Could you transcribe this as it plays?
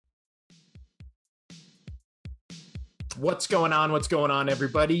What's going on? What's going on,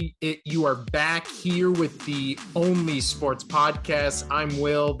 everybody? You are back here with the Only Sports Podcast. I'm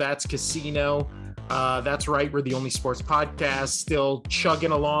Will. That's Casino. That's right. We're the Only Sports Podcast, still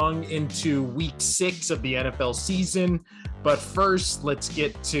chugging along into week 6 of the NFL season. But first, let's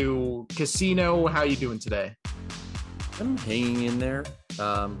get to Casino. How you doing today? I'm hanging in there.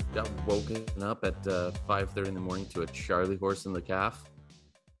 Got woken up at 5:30 in the morning to a Charlie horse in the calf.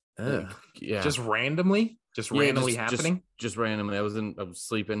 Yeah. Just randomly happening. Just randomly. I was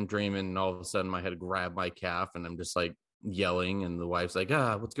sleeping, dreaming, and all of a sudden my head grabbed my calf, and I'm just like yelling, and the wife's like,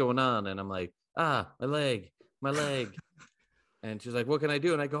 what's going on? And I'm like, my leg. And she's like, what can I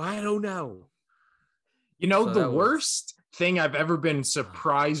do? And I go, I don't know. The worst thing I've ever been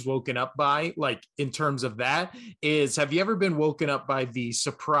surprised woken up by, like in terms of that, is have you ever been woken up by the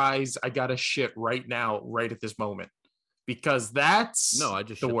surprise, I gotta shit right now, right at this moment? Because that's I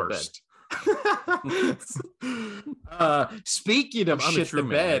just the worst. Speaking of shit the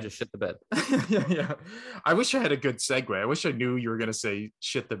bed, I just shit the bed. yeah. I wish I had a good segue. I wish I knew you were going to say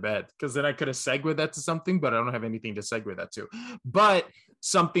shit the bed, because then I could have segued that to something, but I don't have anything to segue that to. But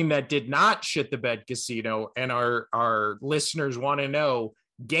something that did not shit the bed, Casino, and our listeners want to know,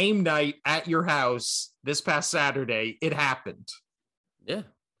 game night at your house this past Saturday, it happened. Yeah.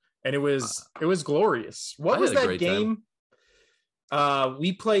 And it was glorious. What was that game?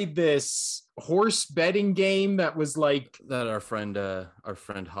 We played this horse betting game that was like that. Our friend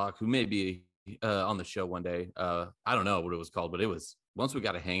Hawk, who may be on the show one day. I don't know what it was called, but it was, once we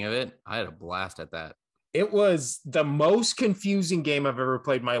got a hang of it, I had a blast at that. It was the most confusing game I've ever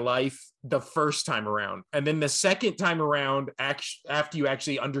played in my life the first time around. And then the second time around, after you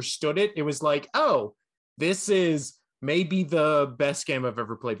actually understood it, it was like, oh, this is maybe the best game I've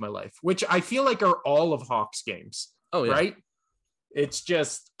ever played in my life, which I feel like are all of Hawk's games. Oh, yeah. Right? It's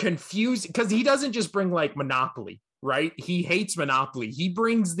just confusing because he doesn't just bring like Monopoly, right? He hates Monopoly. He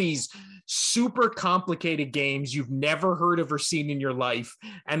brings these super complicated games you've never heard of or seen in your life.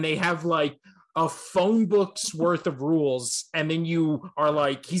 And they have like a phone book's worth of rules. And then you are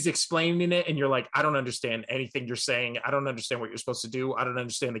like, he's explaining it and you're like, I don't understand anything you're saying. I don't understand what you're supposed to do. I don't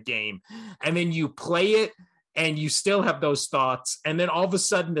understand the game. And then you play it and you still have those thoughts. And then all of a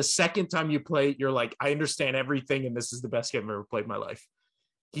sudden, the second time you play it, you're like, I understand everything. And this is the best game I've ever played in my life.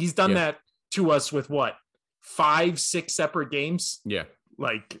 He's done that to us with what? 5-6 separate games? Yeah.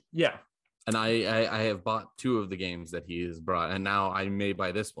 Yeah. And I have bought 2 of the games that he has brought. And now I may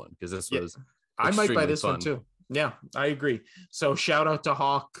buy this one because this was I might buy this one too. Yeah, I agree. So shout out to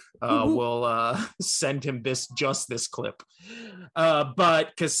Hawk. We'll send him this clip.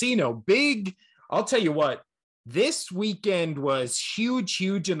 But Casino, I'll tell you what. This weekend was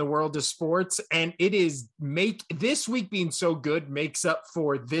huge in the world of sports, and this week being so good makes up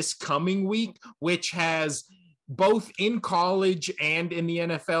for this coming week, which has both in college and in the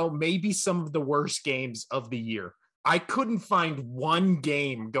NFL, maybe some of the worst games of the year. I couldn't find one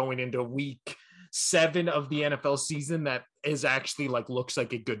game going into week 7 of the NFL season that is actually looks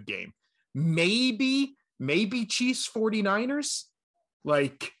like a good game. Maybe Chiefs 49ers,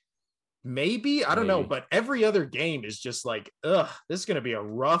 maybe, I don't know, but every other game is just like, this is going to be a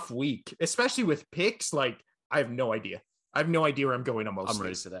rough week, especially with picks. I have no idea. I have no idea where I'm going on most. I'm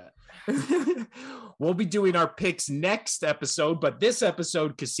ready for that. We'll be doing our picks next episode, but this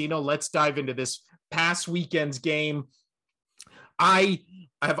episode, Casino, let's dive into this past weekend's game. I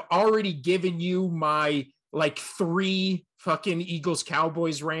have already given you my 3 fucking Eagles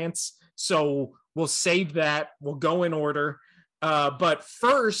Cowboys rants, so we'll save that. We'll go in order. But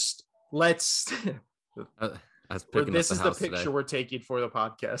first, let's this is the picture today. We're taking for the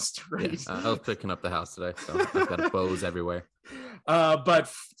podcast, right? Yeah, I was picking up the house today, so I've got bows everywhere.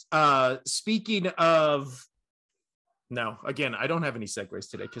 But speaking of, no, again, I don't have any segues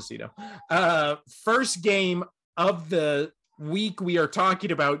today, Casino. First game of the week, we are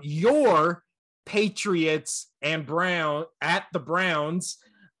talking about your Patriots and the Browns.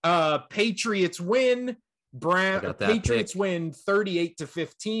 Patriots win. Patriots win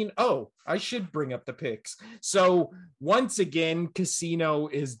 38-15. Oh, I should bring up the picks. So once again, Casino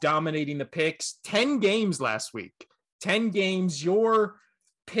is dominating the picks. 10 games last week. 10 games. Your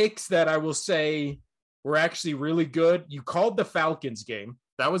picks that I will say were actually really good. You called the Falcons game.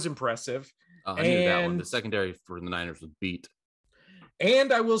 That was impressive. I knew that one. The secondary for the Niners was beat.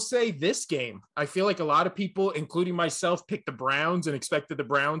 And I will say this game, I feel like a lot of people, including myself, picked the Browns and expected the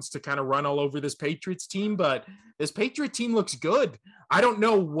Browns to kind of run all over this Patriots team, but this Patriot team looks good. I don't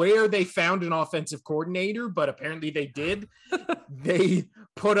know where they found an offensive coordinator, but apparently they did. They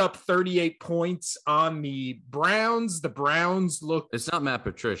put up 38 points on the Browns. The Browns look. It's not Matt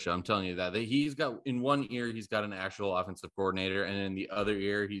Patricia. I'm telling you that. He's got in one ear, he's got an actual offensive coordinator, and in the other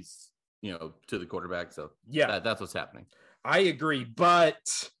ear, he's, to the quarterback. So yeah, that's what's happening. I agree.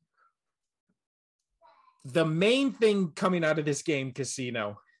 But the main thing coming out of this game,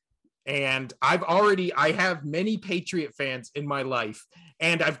 Casino, and I have many Patriot fans in my life,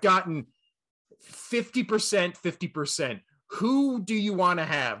 and I've gotten 50%, 50%. Who do you want to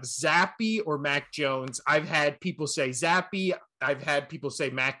have, Zappe or Mac Jones? I've had people say Zappe. I've had people say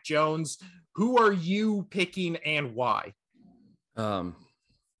Mac Jones. Who are you picking and why?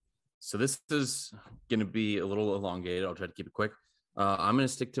 So this is going to be a little elongated. I'll try to keep it quick. I'm going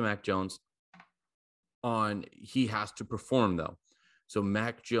to stick to Mac Jones. He has to perform, though. So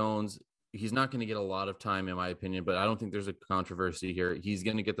Mac Jones, he's not going to get a lot of time, in my opinion, but I don't think there's a controversy here. He's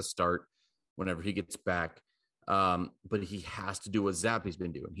going to get the start whenever he gets back. But he has to do what Zappe's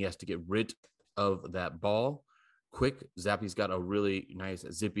been doing. He has to get rid of that ball quick. Zappe's got a really nice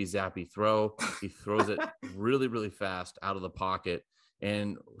zippy zappy throw. He throws it really, really fast out of the pocket.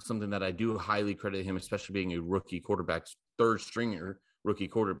 And something that I do highly credit him, especially being a rookie quarterback, third stringer rookie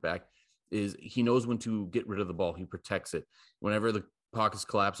quarterback, is he knows when to get rid of the ball. He protects it. Whenever the pocket's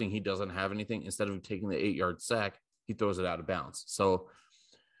collapsing, he doesn't have anything. Instead of taking the 8-yard sack, he throws it out of bounds. So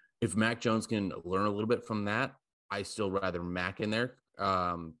if Mac Jones can learn a little bit from that, I still rather Mac in there.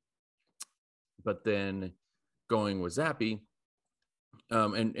 But then going with Zappe,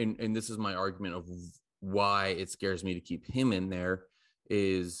 and this is my argument of why it scares me to keep him in there,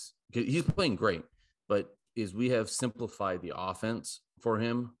 is because he's playing great, but we have simplified the offense for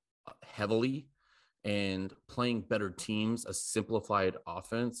him heavily, and playing better teams, a simplified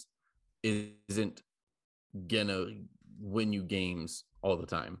offense isn't gonna win you games all the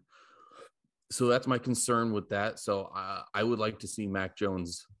time. So that's my concern with that. So I would like to see Mac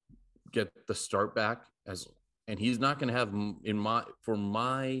Jones get the start back, and he's not going to have for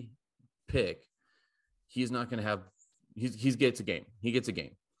my pick. He's not going to have. He gets a game. He gets a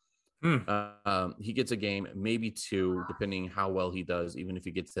game. He gets a game, maybe two, depending how well he does. Even if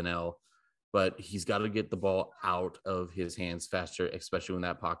he gets an L, but he's got to get the ball out of his hands faster, especially when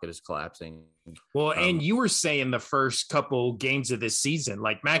that pocket is collapsing. Well, and you were saying the first couple games of this season,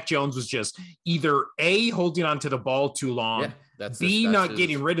 like Mac Jones was just either A, holding on to the ball too long, B, not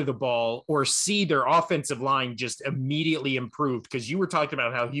getting rid of the ball, or C, their offensive line just immediately improved, because you were talking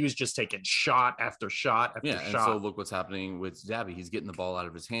about how he was just taking shot after shot after shot. And so look what's happening with Zappe. He's getting the ball out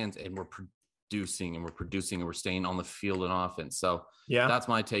of his hands, and we're producing and we're staying on the field in offense. So yeah, that's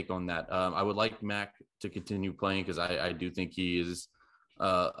my take on that. I would like Mac to continue playing, because I do think he is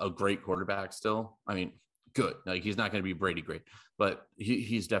a great quarterback still. I mean, good. Like, he's not going to be Brady great, but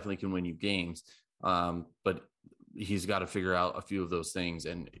he's definitely can win you games. But he's got to figure out a few of those things.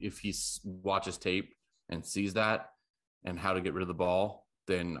 And if he watches tape and sees that and how to get rid of the ball,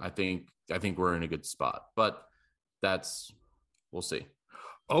 then I think we're in a good spot. But we'll see.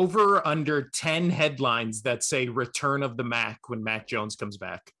 Over under 10 headlines that say return of the Mac when Mac Jones comes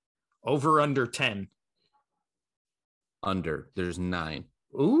back. Over under 10. Under. There's 9.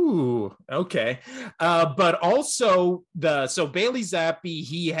 Ooh, okay. But also so Bailey Zappe,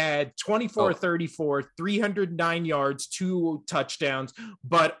 he had 24-34, 309 yards, 2 touchdowns.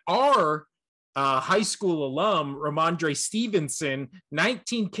 But our high school alum, Ramondre Stevenson,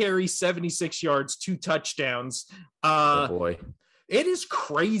 19 carries, 76 yards, 2 touchdowns. Oh boy. It is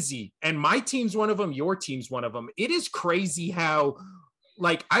crazy. And my team's one of them. Your team's one of them. It is crazy how,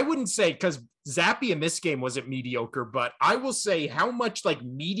 like, I wouldn't say, because Zappe in this game wasn't mediocre, but I will say how much like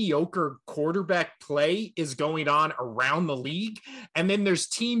mediocre quarterback play is going on around the league. And then there's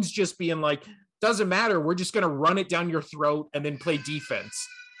teams just being like, doesn't matter. We're just going to run it down your throat and then play defense.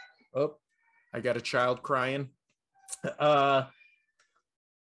 Oh, I got a child crying. But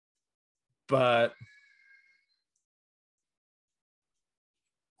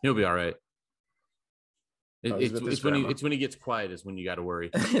he'll be all right. It's when he gets quiet is when you got to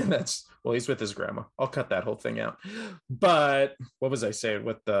worry. He's with his grandma. I'll cut that whole thing out. But what was I saying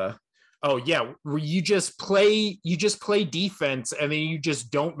with the? Oh yeah, you just play defense, and then you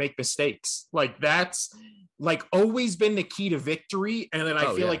just don't make mistakes. Like, that's like always been the key to victory. And then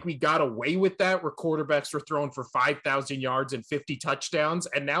I feel like we got away with that, where quarterbacks were throwing for 5,000 yards and 50 touchdowns,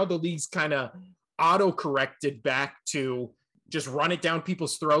 and now the league's kind of auto-corrected back to just run it down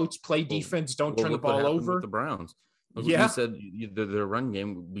people's throats, play defense, don't turn the ball over. With the Browns, you said the run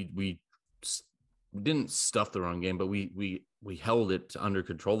game, we didn't stuff the run game, but we held it under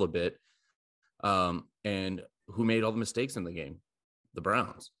control a bit. And who made all the mistakes in the game? The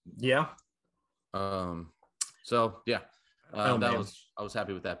Browns. Yeah. So yeah. I was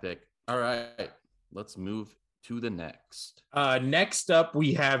happy with that pick. All right, let's move to the next. Next up,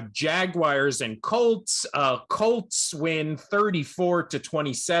 we have Jaguars and Colts. Colts win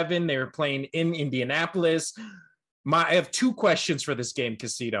 34-27. They were playing in Indianapolis. I have two questions for this game,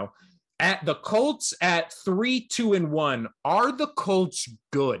 Casino. At the Colts at 3-2-1, are the Colts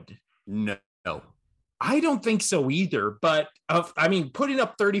good? No. I don't think so either. But putting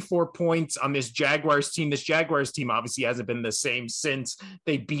up 34 points on this Jaguars team obviously hasn't been the same since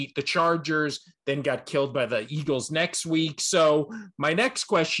they beat the Chargers, then got killed by the Eagles next week. So my next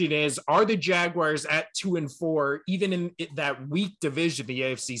question is, are the Jaguars at 2-4, even in that weak division, the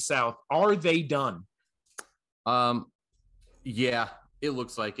AFC South, are they done? Yeah, it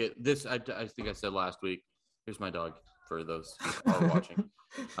looks like it. I think I said last week, here's my dog for those who are watching.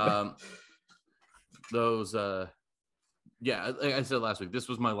 Like I said last week, this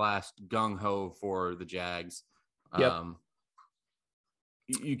was my last gung-ho for the Jags. Yep.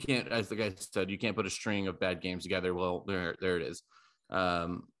 You can't, as the guy said, you can't put a string of bad games together. Well, there it is.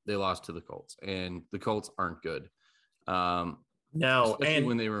 They lost to the Colts, and the Colts aren't good. No, especially and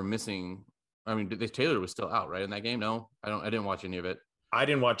when they were missing. Taylor was still out, right, in that game? No, I didn't watch any of it. I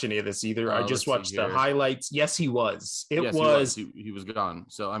didn't watch any of this either. I just watched the highlights. Yes, he was. He was gone.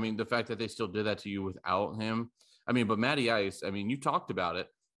 So, the fact that they still did that to you without him, but Matty Ice, you talked about it,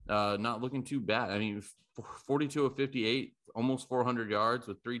 not looking too bad. 42 of 58, almost 400 yards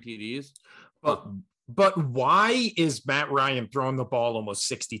with 3 TDs. But why is Matt Ryan throwing the ball almost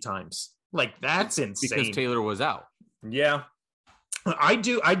 60 times? Like, that's insane. Because Taylor was out. Yeah. I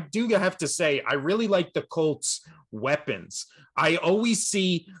do have to say, I really like the Colts' weapons. I always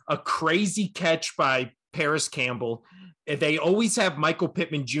see a crazy catch by Paris Campbell. They always have Michael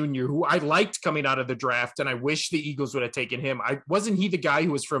Pittman Jr., who I liked coming out of the draft, and I wish the Eagles would have taken him. Wasn't he the guy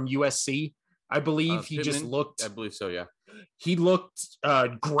who was from USC? I believe he Pittman, just looked. I believe so, yeah. He looked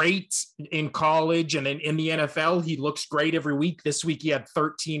great in college, and then in the NFL, he looks great every week. This week, he had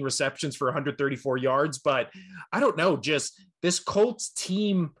 13 receptions for 134 yards. But I don't know, just this Colts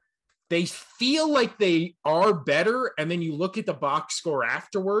team, they feel like they are better. And then you look at the box score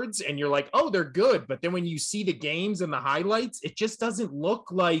afterwards, and you're like, oh, they're good. But then when you see the games and the highlights, it just doesn't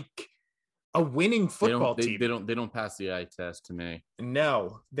look like a winning football team. They don't pass the eye test to me.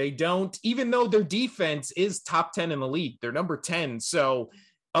 No, they don't, even though their defense is top 10 in the league. They're number 10. So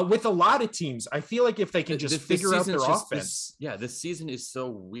with a lot of teams, I feel like if they can just figure out their offense. This season is so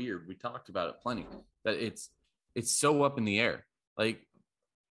weird. We talked about it plenty, that it's so up in the air. Like,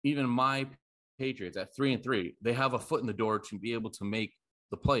 even my Patriots at 3-3, they have a foot in the door to be able to make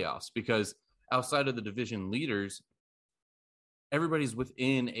the playoffs, because outside of the division leaders, everybody's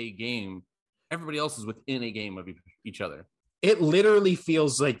within a game. Everybody else is within a game of each other. It literally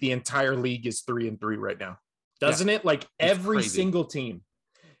feels like the entire league is 3-3 right now, doesn't it? Like, every single team,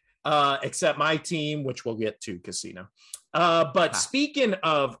 except my team, which we'll get to, Casino. But speaking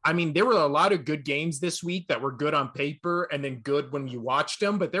of, there were a lot of good games this week that were good on paper and then good when you watched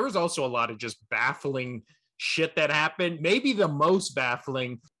them. But there was also a lot of just baffling shit that happened. Maybe the most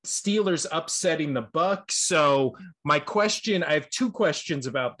baffling, Steelers upsetting the Bucs. So I have two questions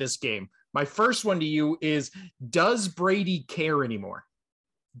about this game. My first one to you is, does Brady care anymore?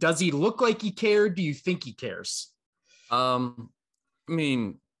 Does he look like he cared? Do you think he cares? Does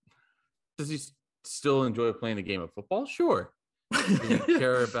he still enjoy playing the game of football? Sure. Does he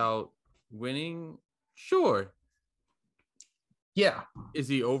care about winning? Sure. Yeah. Is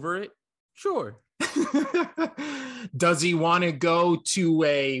he over it? Sure. Does he want to go to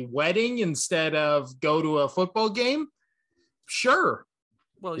a wedding instead of go to a football game? Sure.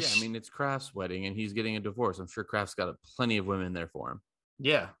 Well, yeah, it's Kraft's wedding and he's getting a divorce. I'm sure Kraft's got plenty of women there for him.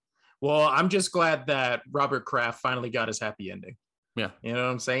 Yeah. Well, I'm just glad that Robert Kraft finally got his happy ending. Yeah. You know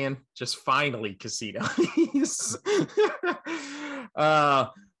what I'm saying? Just finally, Casino.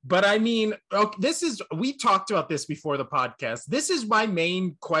 But we talked about this before the podcast. This is my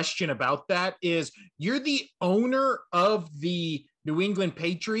main question about that is, you're the owner of the New England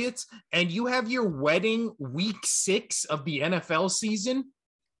Patriots and you have your wedding week 6 of the NFL season.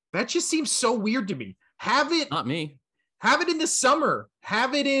 That just seems so weird to me. Not me. Have it in the summer.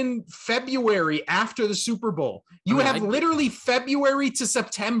 Have it in February after the Super Bowl. You have literally February to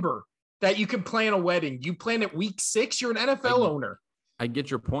September that you can plan a wedding. You plan it week 6. You're an NFL owner. I get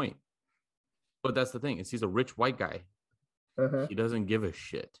your point. But that's the thing, is he's a rich white guy. Uh-huh. He doesn't give a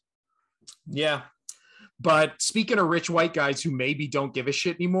shit. Yeah. But speaking of rich white guys who maybe don't give a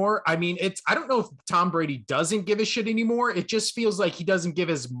shit anymore, I don't know if Tom Brady doesn't give a shit anymore. It just feels like he doesn't give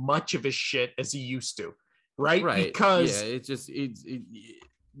as much of a shit as he used to. Right. Because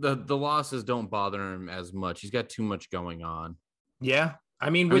the losses don't bother him as much. He's got too much going on. Yeah.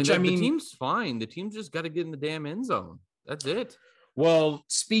 The team's fine. The team's just got to get in the damn end zone. That's it. Well,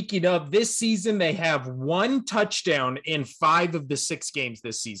 speaking of this season, they have 1 touchdown in 5 of the 6 games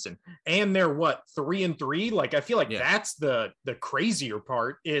this season. And they're 3-3? Like, I feel like that's the crazier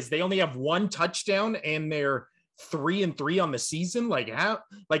part is they only have 1 touchdown and they're 3-3 on the season. Like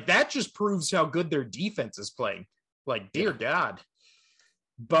that just proves how good their defense is playing. Like, dear God.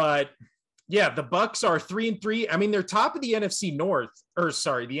 But yeah, the Bucs are 3-3. They're top of the NFC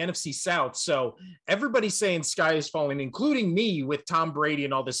the NFC South. So everybody's saying sky is falling, including me with Tom Brady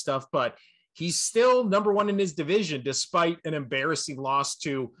and all this stuff. But he's still number 1 in his division, despite an embarrassing loss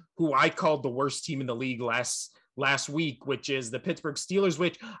to who I called the worst team in the league last week, which is the Pittsburgh Steelers,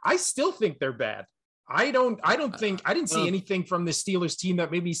 which I still think they're bad. I didn't see anything from the Steelers team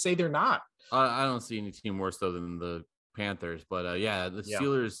that made me say they're not. I don't see any team worse though than the Panthers, but the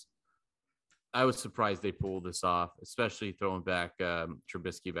Steelers. I was surprised they pulled this off, especially throwing back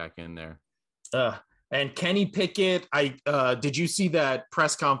Trubisky back in there. And Kenny Pickett, did you see that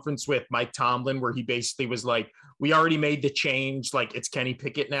press conference with Mike Tomlin where he basically was like, "We already made the change. Like it's Kenny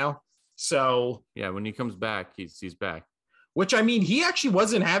Pickett now." So yeah, when he comes back, he's back. Which, he actually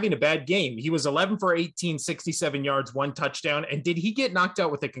wasn't having a bad game. He was 11 for 18, 67 yards, 1 touchdown. And did he get knocked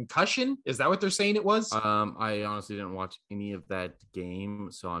out with a concussion? Is that what they're saying it was? I honestly didn't watch any of that game,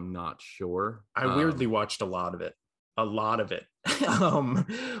 so I'm not sure. I weirdly watched a lot of it.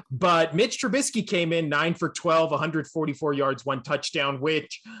 But Mitch Trubisky came in 9 for 12, 144 yards, 1 touchdown,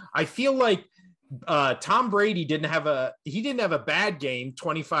 which I feel like Tom Brady didn't have a bad game,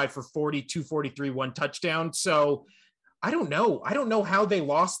 25 for 40, 243, 1 touchdown. So I don't know how they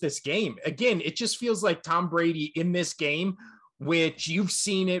lost this game. Again, it just feels like Tom Brady in this game, which you've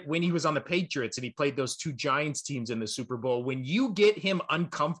seen it when he was on the Patriots and he played those 2 Giants teams in the Super Bowl. When you get him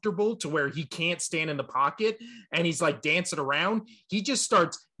uncomfortable to where he can't stand in the pocket and he's like dancing around, he just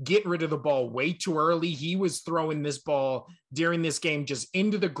starts getting rid of the ball way too early. He was throwing this ball during this game just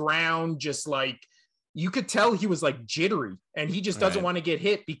into the ground, just like you could tell he was like jittery and he just doesn't want to get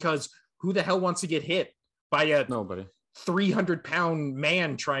hit because who the hell wants to get hit by nobody 300-pound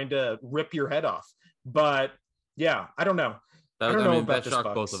man trying to rip your head off. But yeah, I don't know. That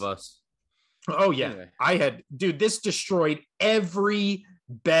shocked both of us. Oh yeah. Anyway. This destroyed every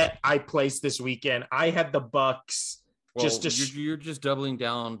bet I placed this weekend. I had the Bucs. You're just doubling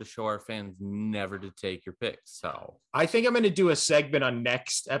down to show our fans never to take your picks. So I think I'm going to do a segment on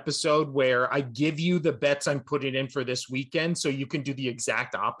next episode where I give you the bets I'm putting in for this weekend. So you can do the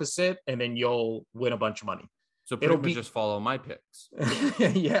exact opposite and then you'll win a bunch of money. So pretty much just follow my picks.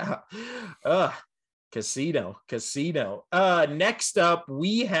 Yeah. Casino. Next up,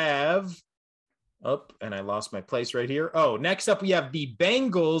 we have and I lost my place right here. Next up, we have the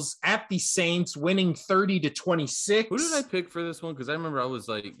Bengals at the Saints winning 30-26. Who did I pick for this one? Because I remember I was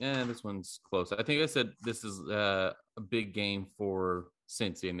like, this one's close. I think I said this is a big game for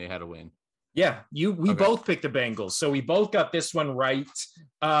Cincy and they had a win. Yeah, we both picked the Bengals, so we both got this one right.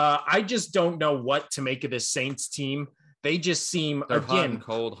 I just don't know what to make of this Saints team. They just seem hot and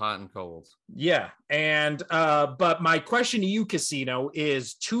cold. Yeah, and but my question to you, Casino,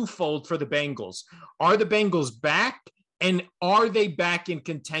 is twofold for the Bengals. Are the Bengals back, and are they back in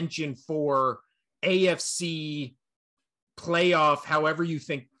contention for AFC playoff? However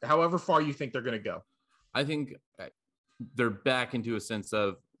far you think they're going to go. I think they're back into a sense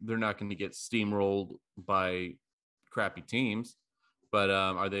of they're not going to get steamrolled by crappy teams, but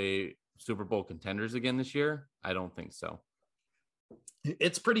are they Super Bowl contenders again this year? I don't think so.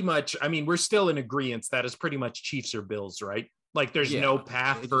 It's pretty much, we're still in agreement that is pretty much Chiefs or Bills, right? Like there's no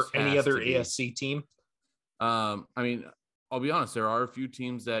path for any other AFC team. I'll be honest, there are a few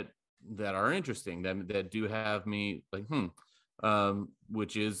teams that are interesting that do have me like,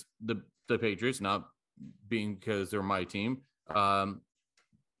 which is the Patriots, not being because they're my team.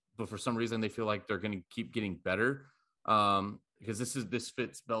 But for some reason they feel like they're going to keep getting better. Because this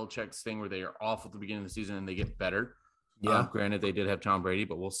fits Belichick's thing where they are off at the beginning of the season and they get better. Yeah. Granted, they did have Tom Brady,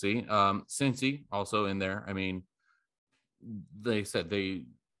 but we'll see. Cincy also in there. They said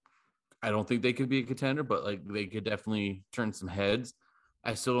I don't think they could be a contender, but like they could definitely turn some heads.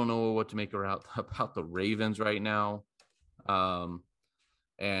 I still don't know what to make about the Ravens right now.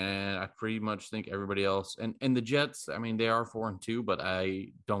 And I pretty much think everybody else and the Jets, they are 4-2, but I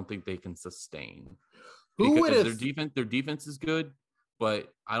don't think they can sustain. Their defense is good,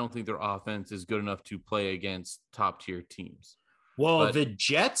 but I don't think their offense is good enough to play against top tier teams. Well, But the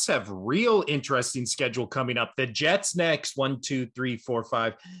Jets have real interesting schedule coming up. The Jets next,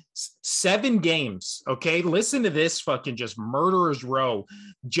 7 games. Okay. Listen to this fucking just murderer's row.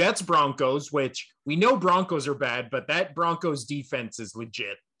 Jets, Broncos, which we know Broncos are bad, but that Broncos defense is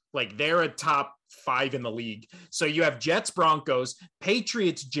legit. Like they're a top 5 in the league. So you have Jets, Broncos,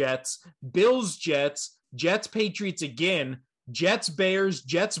 Patriots, Jets, Bills, Jets, Jets, Patriots again, Jets, Bears,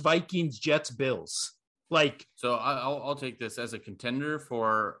 Jets, Vikings, Jets, Bills. Like, so I'll take this as a contender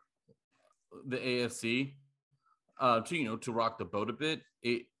for the AFC to rock the boat a bit.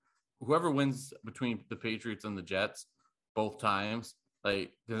 Whoever wins between the Patriots and the Jets both times,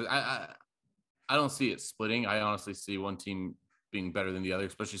 like I don't see it splitting. I honestly see one team being better than the other,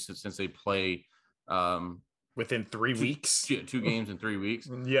 especially since they play within 3 weeks, 2 games in 3 weeks.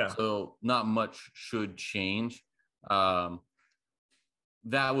 Yeah. So not much should change.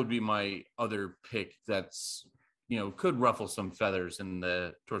 That would be my other pick. That's, could ruffle some feathers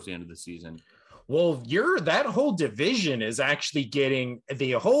towards the end of the season. Well, that whole division is actually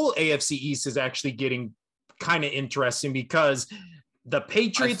the whole AFC East is actually getting kind of interesting because the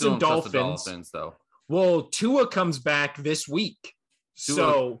Patriots and Dolphins, though. Well, Tua comes back this week.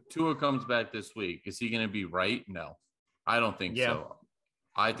 Tua comes back this week. Is he going to be right? No, I don't think so.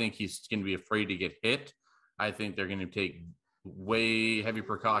 I think he's going to be afraid to get hit. I think they're going to take way heavy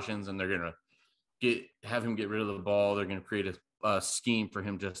precautions, and they're going to have him get rid of the ball. They're going to create a scheme for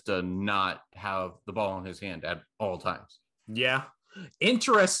him just to not have the ball in his hand at all times. Yeah.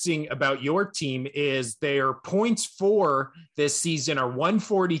 Interesting about your team is their points for this season are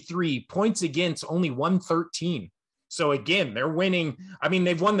 143, points against only 113. So again, they're winning. I mean,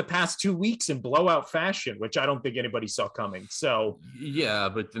 they've won the past 2 weeks in blowout fashion, which I don't think anybody saw coming. So yeah,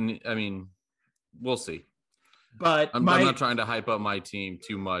 but then, I mean, we'll see. But I'm not trying to hype up my team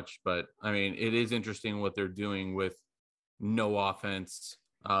too much, but I mean, it is interesting what they're doing with no offense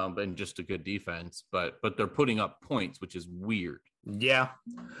and just a good defense, but they're putting up points, which is weird. Yeah.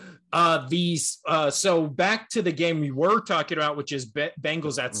 So back to the game we were talking about, which is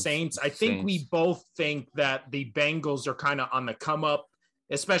Bengals at Saints. I think we both think that the Bengals are kind of on the come up,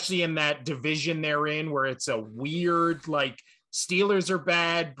 especially in that division they're in, where it's a weird, like, Steelers are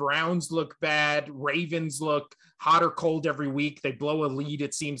bad, Browns look bad, Ravens look hot or cold every week. They blow a lead,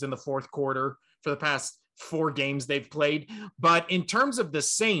 it seems, in the fourth quarter for the past 4 games they've played. But in terms of the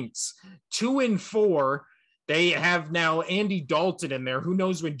Saints, 2-4, they have now Andy Dalton in there. Who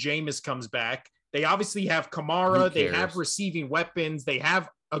knows when Jameis comes back? They obviously have Kamara. They have receiving weapons. They have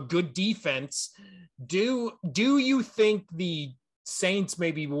a good defense. Do you think the Saints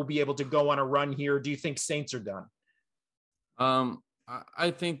maybe will be able to go on a run here? Do you think Saints are done?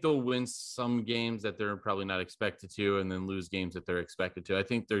 I think they'll win some games that they're probably not expected to, and then lose games that they're expected to. I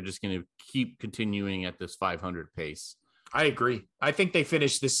think they're just going to keep continuing at this 500 pace. I agree. I think they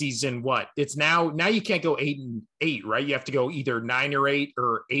finished the season. What it's now you can't go 8-8, right? You have to go either 9-8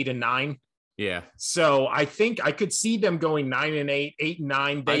 or 8-9. Yeah. So I think I could see them going 9-8,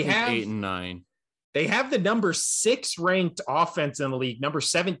 8-9. They have 8-9. They have the number 6 ranked offense in the league, number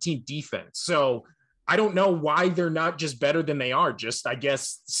 17 defense. So I don't know why they're not just better than they are. Just, I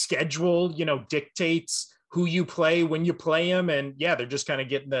guess, schedule, dictates who you play when you play them. And yeah, they're just kind of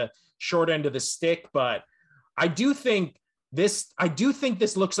getting the short end of the stick. But I do think this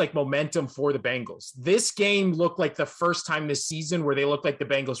looks like momentum for the Bengals. This game looked like the first time this season where they looked like the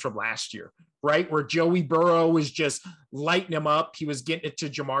Bengals from last year, right? Where Joey Burrow was just lighting them up. He was getting it to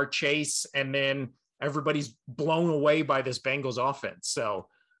Jamar Chase, and then everybody's blown away by this Bengals offense. So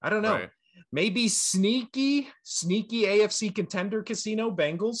I don't know. Right. Maybe sneaky AFC contender casino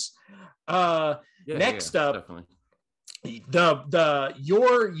Bengals. Next up, definitely. You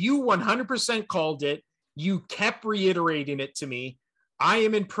 100% called it. You kept reiterating it to me. I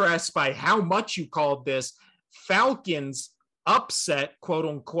am impressed by how much you called this. Falcons upset, quote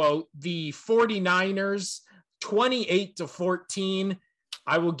unquote, the 49ers 28-14.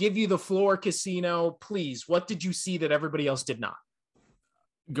 I will give you the floor, Casino. Please, what did you see that everybody else did not?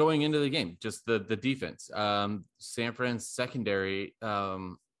 Going into the game, just the defense. San Fran's secondary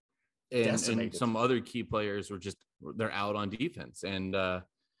and some other key players they're out on defense. And I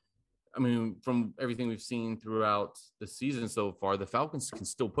mean, from everything we've seen throughout the season so far, the Falcons can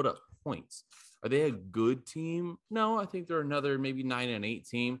still put up points. Are they a good team? No, I think they're another maybe 9-8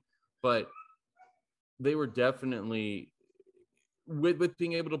 team, but they were definitely with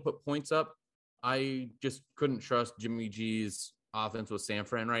being able to put points up. I just couldn't trust Jimmy G's offense with San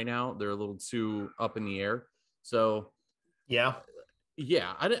Fran right now. They're a little too up in the air. So yeah,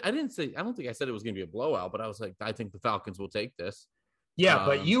 I don't think I said it was going to be a blowout, but I was like, I think the Falcons will take this. Yeah,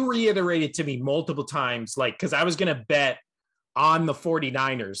 but you reiterated to me multiple times, like, because I was going to bet on the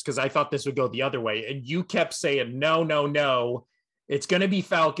 49ers because I thought this would go the other way. And you kept saying, no, no, no. It's going to be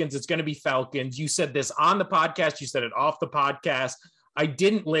Falcons. It's going to be Falcons. You said this on the podcast. You said it off the podcast. I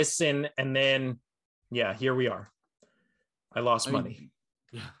didn't listen. And then, yeah, here we are. I lost money.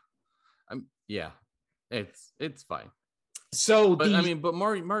 Yeah, it's fine. So, but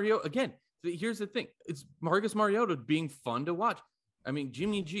Mario, again, here's the thing. It's Marcus Mariota being fun to watch. I mean,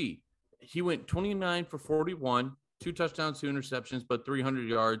 Jimmy G, he went 29 for 41, 2 touchdowns, 2 interceptions, but 300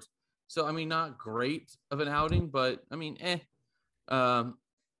 yards. So, I mean, not great of an outing, but I mean,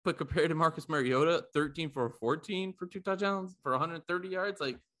 but compared to Marcus Mariota, 13 for 14 for 2 touchdowns for 130 yards,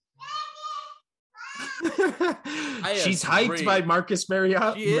 like, she's hyped by Marcus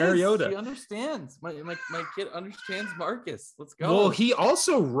Mariota. She understands. My kid understands Marcus. Let's go. Well, he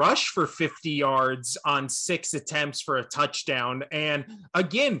also rushed for 50 yards on 6 attempts for a touchdown. And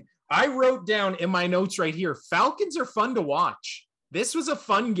again, I wrote down in my notes right here, Falcons are fun to watch. This was a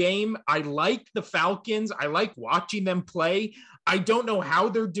fun game. I like the Falcons. I like watching them play. I don't know how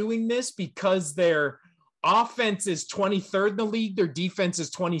they're doing this because they're offense is 23rd in the league. Their defense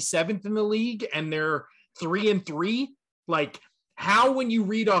is 27th in the league, and they're 3-3. Like, how, when you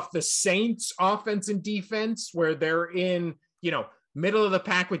read off the Saints offense and defense, where they're in, middle of the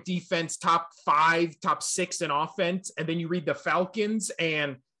pack with defense, top 5, top 6 in offense, and then you read the Falcons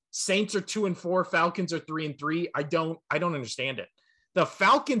and Saints are 2-4, Falcons are 3-3. I don't understand it. The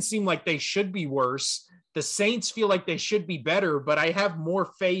Falcons seem like they should be worse. The Saints feel like they should be better, but I have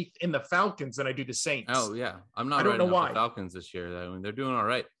more faith in the Falcons than I do the Saints. Oh, yeah. I don't know why. The Falcons this year. I mean, they're doing all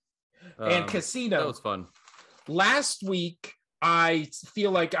right. And Casino. That was fun. Last week, I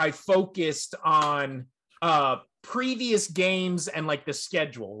feel like I focused on previous games and like the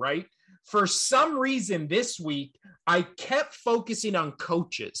schedule, right? For some reason this week, I kept focusing on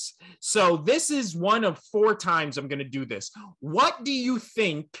coaches. So this is one of 4 times I'm going to do this. What do you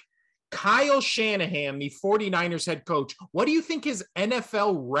think Kyle Shanahan, the 49ers head coach, what do you think his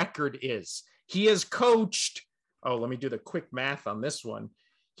NFL record is? He has coached, let me do the quick math on this one.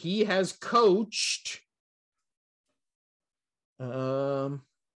 He has coached,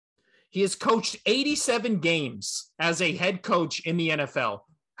 he has coached 87 games as a head coach in the NFL.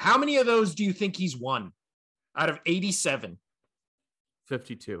 How many of those do you think he's won out of 87?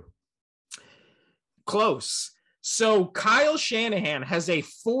 52. Close. So Kyle Shanahan has a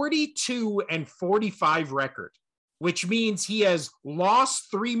 42-45 record, which means he has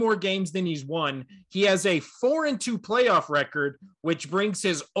lost 3 more games than he's won. He has a 4-2 playoff record, which brings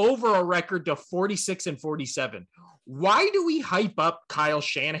his overall record to 46-47. Why do we hype up Kyle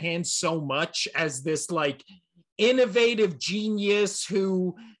Shanahan so much as this like innovative genius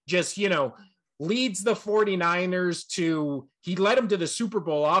who just, leads the 49ers to, he led him to the Super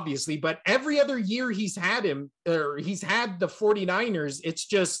Bowl, obviously, but every other year he's had the 49ers, it's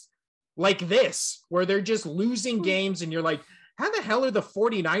just like this, where they're just losing games and you're like, how the hell are the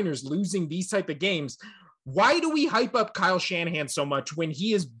 49ers losing these type of games? Why do we hype up Kyle Shanahan so much when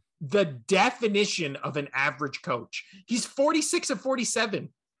he is the definition of an average coach? He's 46-47.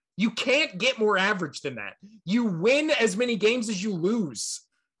 You can't get more average than that. You win as many games as you lose.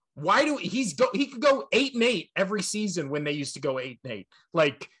 Why do he could go 8-8 every season when they used to go 8-8?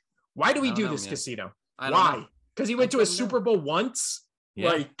 Like, why do we do this, Casino? Why? Because he went to a Super Bowl once?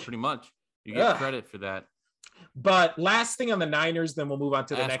 Yeah, pretty much. You get credit for that. But last thing on the Niners, then we'll move on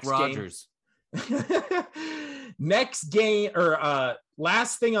to the next Rodgers. Game. Next game, or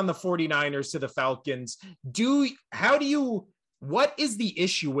last thing on the 49ers to the Falcons. What is the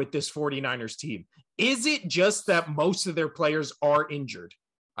issue with this 49ers team? Is it just that most of their players are injured?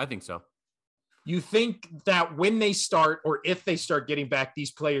 I think so. You think that when they start, or if they start getting back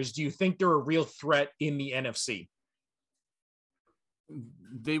these players, do you think they're a real threat in the NFC?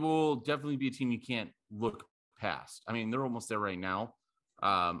 They will definitely be a team you can't look past. I mean, they're almost there right now.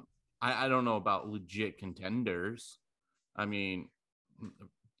 I don't know about legit contenders. I mean,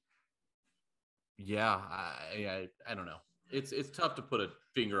 yeah, I don't know. It's tough to put a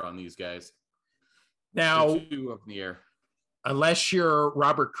finger on these guys. Now, they're too up in the air. Unless you're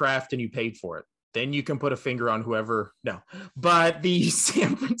Robert Kraft and you paid for it, then you can put a finger on whoever. No, but the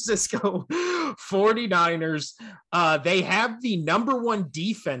San Francisco 49ers, they have the number 1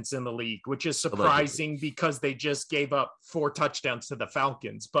 defense in the league, which is surprising because they just gave up 4 touchdowns to the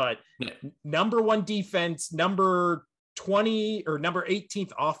Falcons. But number 1 defense, number 20 or number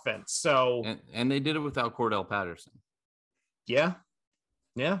 18th offense. So and they did it without Cordell Patterson. Yeah.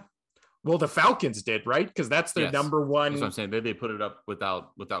 Well, the Falcons did, right? Because that's their number one. That's what I'm saying. They put it up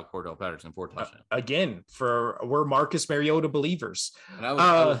without Cordell Patterson for a touchdown. Again, we're Marcus Mariota believers. And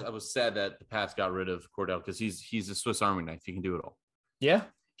I was sad that the Pats got rid of Cordell because he's a Swiss Army knife. He can do it all. Yeah.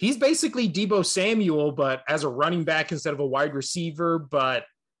 He's basically Deebo Samuel, but as a running back instead of a wide receiver. But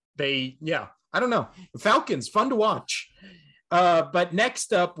I don't know. The Falcons, fun to watch. But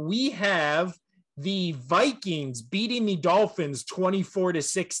next up, we have the Vikings beating the Dolphins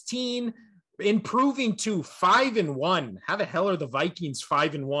 24-16, improving to 5-1. How the hell are the Vikings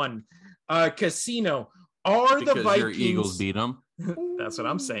 5-1? Casino, because the Vikings? Your Eagles beat them. That's what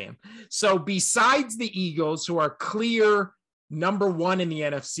I'm saying. So besides the Eagles, who are clear number one in the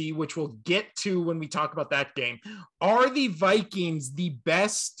NFC, which we'll get to when we talk about that game, are the Vikings the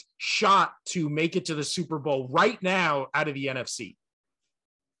best shot to make it to the Super Bowl right now out of the NFC?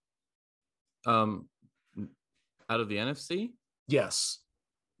 Out of the NFC? Yes.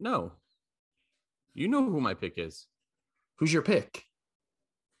 No. You know who my pick is. Who's your pick?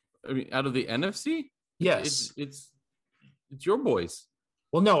 I mean, out of the NFC? Yes. It's your boys.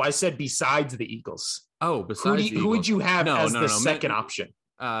 Well, no, I said besides the Eagles. Oh, besides who would you have as the second option?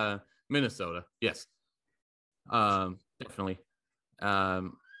 Minnesota. Yes. Definitely. I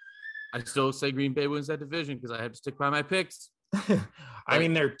still say Green Bay wins that division because I have to stick by my picks. I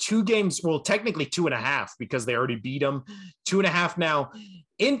mean, they're 2 games. Well, technically 2.5 because they already beat them. 2.5 now.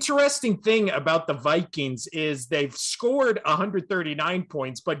 Interesting thing about the Vikings is they've scored 139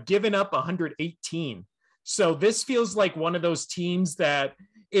 points, but given up 118. So this feels like one of those teams that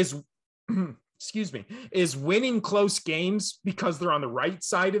is, is winning close games because they're on the right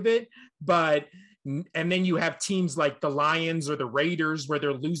side of it. And then you have teams like the Lions or the Raiders where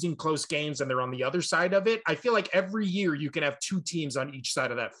they're losing close games and they're on the other side of it. I feel like every year you can have 2 teams on each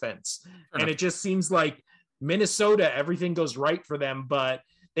side of that fence. And it just seems like Minnesota, everything goes right for them, but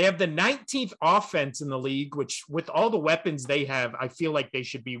they have the 19th offense in the league, which with all the weapons they have, I feel like they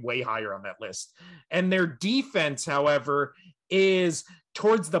should be way higher on that list. And their defense, however, is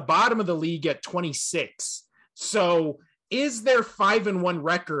towards the bottom of the league at 26. So is their 5-1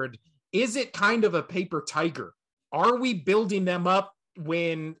 record, is it kind of a paper tiger? Are we building them up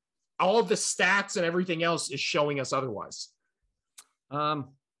when all the stats and everything else is showing us otherwise? No.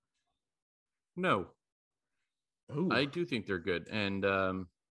 Ooh. I do think they're good. And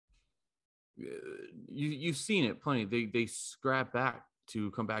you've seen it plenty. They scrap back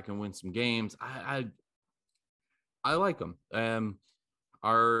to come back and win some games. I like them.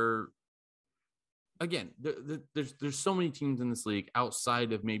 Again, there's so many teams in this league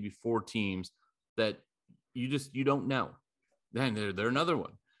outside of maybe 4 teams that you don't know. Then they're another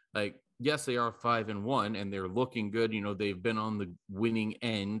one. Like, yes, they are 5-1 and they're looking good. You know, they've been on the winning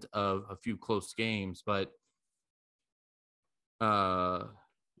end of a few close games, but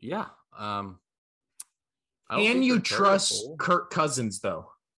yeah. Can you trust Kirk Cousins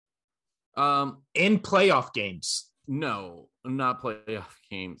though? In playoff games? No, not playoff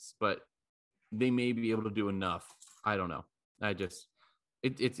games, but they may be able to do enough. I don't know.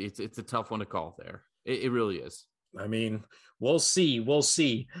 It's a tough one to call there. It really is. I mean, we'll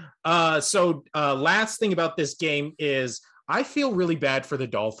see. So last thing about this game is I feel really bad for the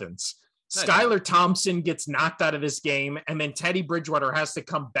Dolphins. Skylar Thompson gets knocked out of this game, and then Teddy Bridgewater has to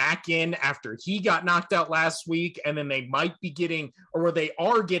come back in after he got knocked out last week, and then they might be getting, or they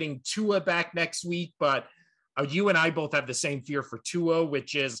are getting Tua back next week, but you and I both have the same fear for Tua,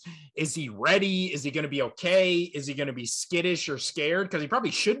 which is he ready? Is he going to be okay? Is he going to be skittish or scared? Because he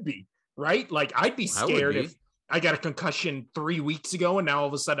probably should be, right? Like, I'd be scared if I got a concussion 3 weeks ago, and now all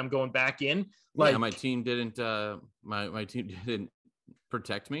of a sudden I'm going back in. Like, yeah, my team didn't my team didn't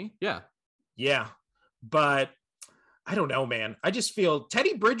protect me. Yeah, but I don't know, man. I just feel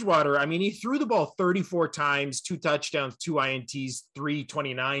Teddy Bridgewater, I mean, he threw the ball 34 times, 2 touchdowns, 2 INTs,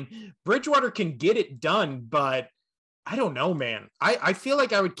 329. Bridgewater can get it done, but I don't know, man. I feel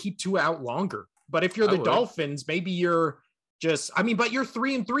like I would keep Tua out longer. But if you're the Dolphins, maybe you're just, I mean, but you're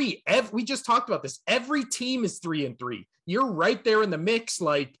 3-3. We just talked about this. Every team is 3-3. You're right there in the mix.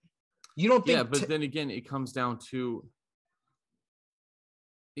 Like, you don't think. Yeah, but then again, it comes down to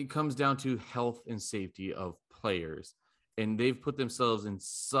health and safety of players, and they've put themselves in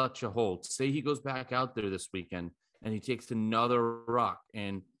such a hole. Say he goes back out there this weekend and he takes another rock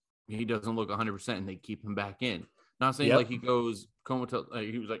and he doesn't look 100% and they keep him back in. Not saying like he goes comatose,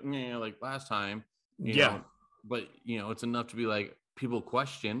 he was like, nah, like last time, you know, but you know, it's enough to be like, people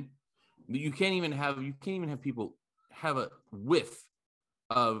question. You can't even have people have a whiff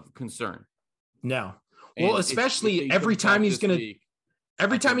of concern. No. Well, especially every time he's going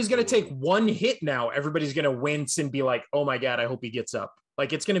to take one hit now, everybody's going to wince and be like, oh my God, I hope he gets up.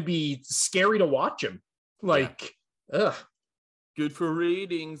 Like, it's going to be scary to watch him. Like, ugh. Good for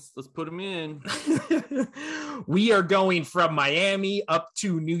ratings. Let's put them in. We are going from Miami up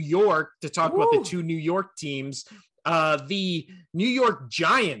to New York to talk about the two New York teams. The New York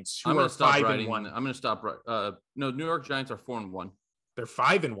Giants, who are 5-1. I'm going to stop. No, New York Giants are 4-1. They're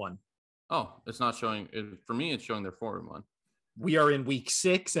 5-1. Oh, it's not showing. For me, it's showing they're 4-1. We are in week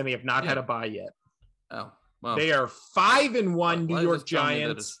 6, and they have not had a bye yet. Oh, well. They are 5-1. New York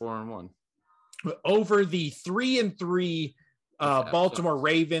Giants 4-1 over the 3-3 Baltimore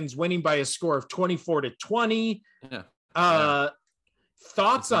Ravens, winning by a score of 24-20.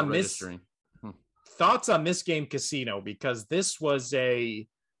 Thoughts on this? Thoughts on this game, Casino? Because this was a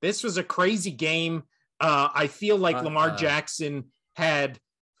crazy game. I feel like Lamar Jackson had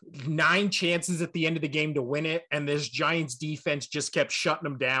 9 chances at the end of the game to win it, and this Giants defense just kept shutting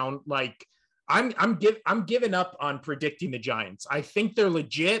them down. Like, I'm giving up on predicting the Giants. I think they're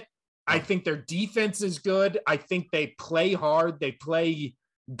legit. I think their defense is good. I think they play hard. They play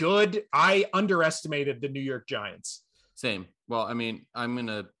good. I underestimated the New York Giants. Same. Well, I mean, I'm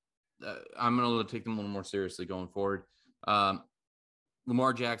gonna take them a little more seriously going forward.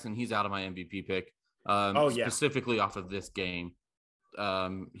 Lamar Jackson, he's out of my MVP pick. Specifically off of this game.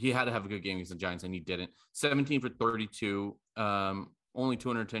 He had to have a good game against the Giants, and he didn't. 17 for 32, only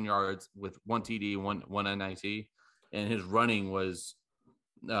 210 yards with 1 TD, one NIT, and his running was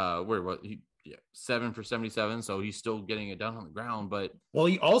 7 for 77, so he's still getting it done on the ground. But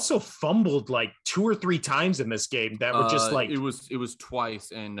he also fumbled like 2 or 3 times in this game that were just like it was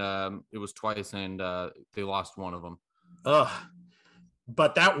twice, and they lost one of them.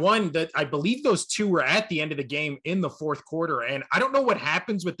 But that one, that I believe those 2 were at the end of the game in the fourth quarter. And I don't know what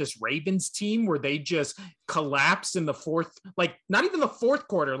happens with this Ravens team where they just collapse in the fourth, like not even the fourth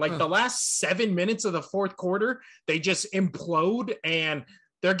quarter, like the last 7 minutes of the fourth quarter, they just implode, and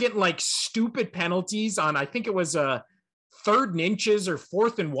they're getting like stupid penalties on, I think it was a 3rd and inches or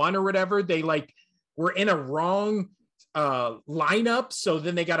 4th and 1 or whatever. They like were in a wrong lineup, so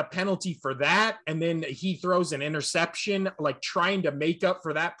then they got a penalty for that, and then he throws an interception like trying to make up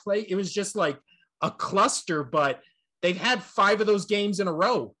for that play. It was just like a cluster, but they've had 5 of those games in a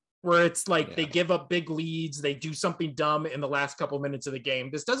row where it's like they give up big leads, they do something dumb in the last couple minutes of the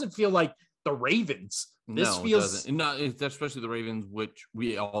game. This doesn't feel like the Ravens. This feels not, especially the Ravens, which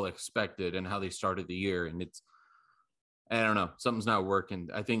we all expected and how they started the year. And I don't know, something's not working.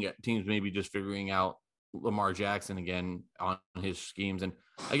 I think teams maybe just figuring out Lamar Jackson again on his schemes. And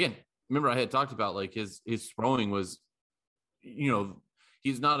again, remember I had talked about like his throwing was,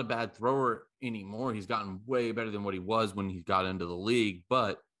 he's not a bad thrower anymore. He's gotten way better than what he was when he got into the league,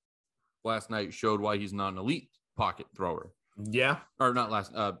 but last night showed why he's not an elite pocket thrower. Yeah. Or not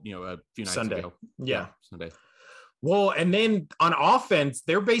last, a few nights ago. Yeah. Sunday. Well, and then on offense,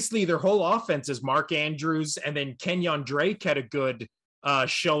 they're basically their whole offense is Mark Andrews, and then Kenyon Drake had a good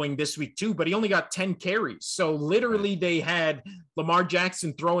showing this week too, but he only got 10 carries. So literally they had Lamar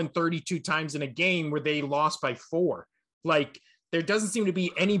Jackson throwing 32 times in a game where they lost by 4. Like, there doesn't seem to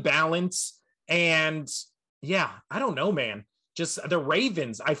be any balance. And I don't know, man. Just the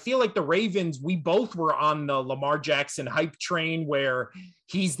Ravens. I feel like the Ravens, we both were on the Lamar Jackson hype train where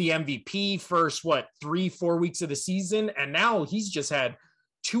he's the MVP first, 3-4 weeks of the season. And now he's just had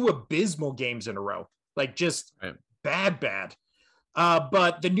 2 abysmal games in a row. Like, just bad.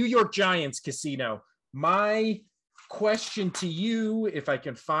 But the New York Giants, Casino, my question to you, if I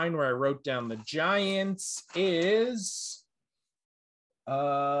can find where I wrote down the Giants, is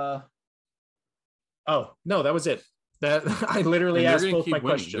no, that was it. That I literally asked both my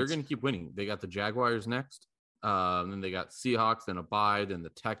questions. They're going to keep winning. They got the Jaguars next. Then they got Seahawks, then a bye, then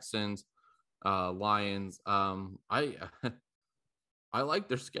the Texans, Lions. I like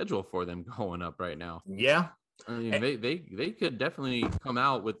their schedule for them going up right now. Yeah. I mean, they could definitely come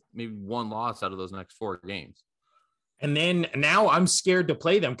out with maybe 1 loss out of those next 4 games. And then now I'm scared to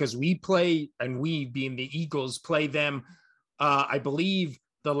play them because we play, and we being the Eagles, play them. I believe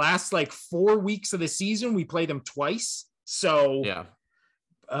the last 4 weeks of the season, we play them twice. So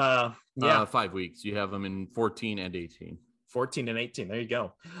 5 weeks. You have them in 14 and 18. 14 and 18. There you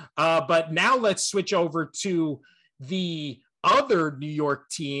go. But now let's switch over to the other New York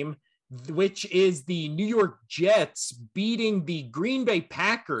team, which is the New York Jets beating the Green Bay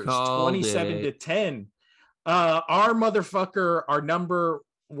Packers 27-10. Our motherfucker,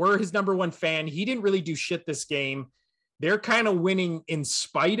 we're his number 1 fan. He didn't really do shit this game. They're kind of winning in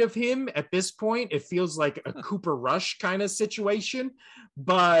spite of him at this point. It feels like a Cooper Rush kind of situation.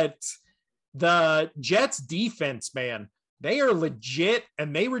 But the Jets defense, man, they are legit,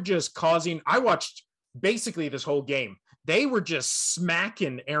 and they were just causing – I watched basically this whole game. they were just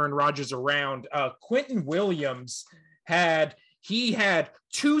smacking Aaron Rodgers around. Quentin Williams had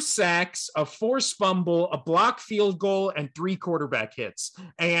 2 sacks, a forced fumble, a blocked field goal, and 3 quarterback hits.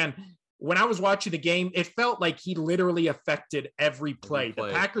 And when I was watching the game, it felt like he literally affected every play. The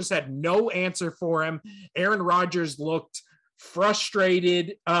Packers had no answer for him. Aaron Rodgers looked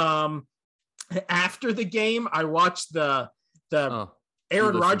frustrated. After the game, I watched the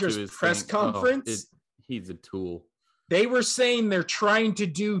Aaron Rodgers press conference. He's a tool. They were saying they're trying to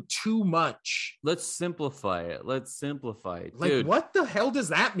do too much. Let's simplify it. Dude. Like, what the hell does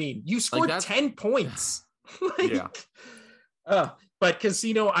that mean? You scored 10 points. But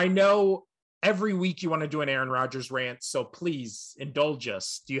Casino, I know every week you want to do an Aaron Rodgers rant, so please indulge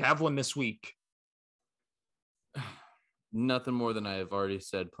us. Do you have one this week? Nothing more than I have already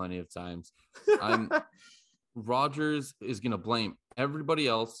said plenty of times. Rodgers is going to blame everybody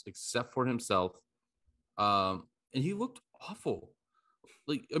else except for himself. And he looked awful.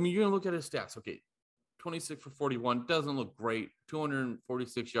 Like, I mean, you're going to look at his stats. Okay, 26 for 41. Doesn't look great.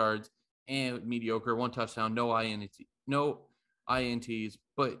 246 yards and mediocre. 1 touchdown. No INTs.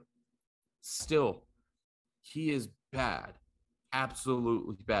 But still, he is bad.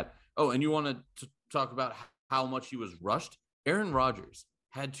 Absolutely bad. Oh, and you want to talk about how much he was rushed? Aaron Rodgers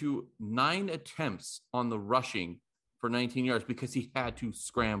had 9 attempts on the rushing for 19 yards because he had to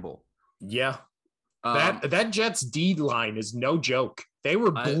scramble. Yeah. That Jets D line is no joke. They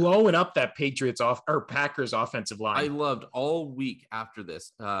were blowing up that Packers offensive line. I loved all week after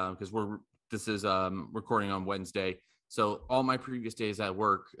this because this is recording on Wednesday. So all my previous days at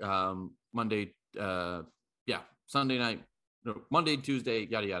work, Monday, Sunday night, Monday, Tuesday,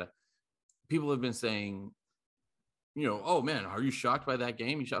 yada, yada. People have been saying, oh man, are you shocked by that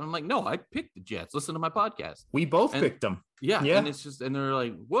game? I'm like, no, I picked the Jets. Listen to my podcast. We both picked them. Yeah. And it's just, and they're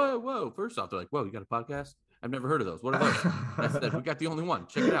like, whoa. First off, they're like, whoa, you got a podcast? I've never heard of those. What are those? I said, we got the only one.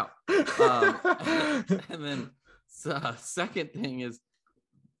 Check it out. And then second thing is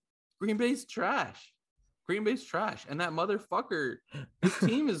Green Bay's trash. And that motherfucker, his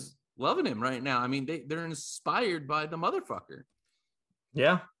team is loving him right now. I mean, they're inspired by the motherfucker.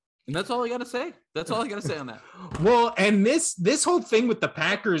 Yeah. And that's all I got to say. That's all I got to say on that. Well, and this whole thing with the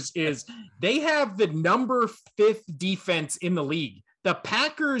Packers is they have the number 5th defense in the league. The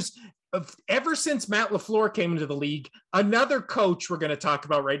Packers, ever since Matt LaFleur came into the league, another coach we're going to talk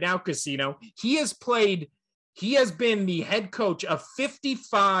about right now, Casino, he has been the head coach of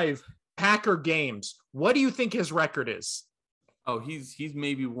 55 Packer games. What do you think his record is? Oh, he's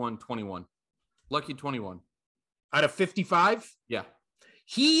maybe won 21. Lucky 21. Out of 55? Yeah.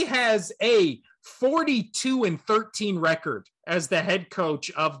 He has a 42-13 record as the head coach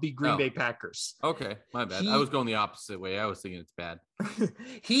of the Green Bay Packers. Okay, my bad. I was going the opposite way. I was thinking it's bad.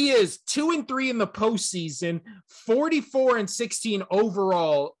 He is 2-3 in the postseason, 44-16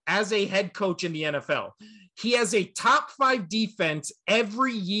 overall as a head coach in the NFL. He has a top 5 defense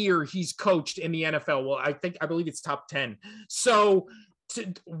every year he's coached in the NFL. Well, I believe it's top 10. So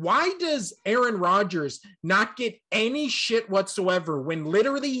why does Aaron Rodgers not get any shit whatsoever when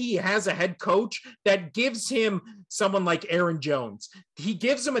literally he has a head coach that gives him someone like Aaron Jones? He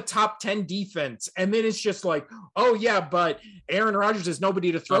gives him a top 10 defense, and then it's just like, oh yeah, but Aaron Rodgers has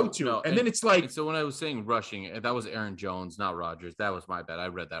nobody to throw to. No. And then it's like, so when I was saying rushing, that was Aaron Jones, not Rodgers. That was my bad. I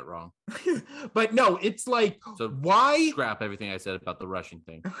read that wrong. But no, it's like, so why scrap everything I said about the rushing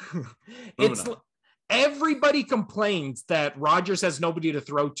thing? It's everybody complains that Rodgers has nobody to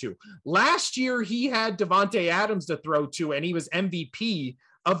throw to. Last year, he had Davante Adams to throw to, and he was MVP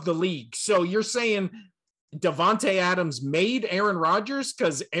of the league. So you're saying Davante Adams made Aaron Rodgers?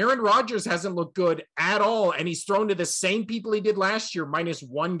 Because Aaron Rodgers hasn't looked good at all, and he's thrown to the same people he did last year, minus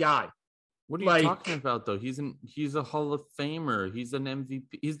one guy. What are you talking about, though? He's a Hall of Famer. He's an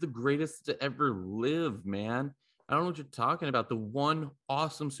MVP. He's the greatest to ever live, man. I don't know what you're talking about. The one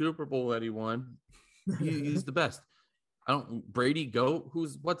awesome Super Bowl that he won. He's the best. Brady GOAT.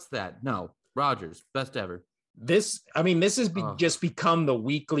 What's that? No, Rodgers, best ever. This has just become the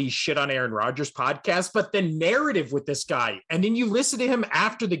weekly shit on Aaron Rodgers podcast, but the narrative with this guy, and then you listen to him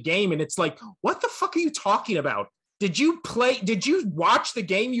after the game and it's like, what the fuck are you talking about? Did you watch the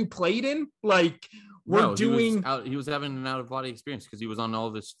game you played in? Like, he was having an out of body experience because he was on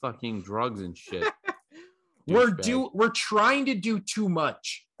all this fucking drugs and shit. We're trying to do too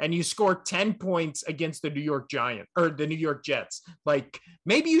much, and you score 10 points against the New York Giants or the New York Jets. Like,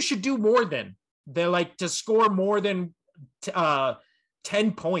 maybe you should do more than they're like to score more than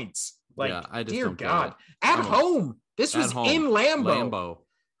 10 points. Like, yeah, dear God, at home. This was in Lambeau.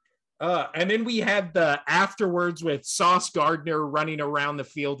 And then we had the afterwards with Sauce Gardner running around the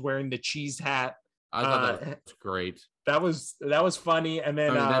field wearing the cheese hat. I thought that was great. That was funny. And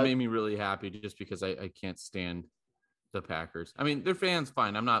then that made me really happy just because I can't stand the Packers. I mean, they're fans,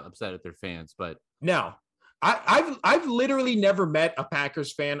 fine. I'm not upset at their fans, but no, I've literally never met a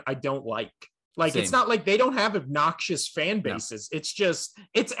Packers fan I don't like. Like, Same. It's not like they don't have obnoxious fan bases. No.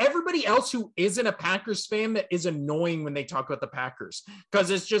 It's everybody else who isn't a Packers fan that is annoying when they talk about the Packers.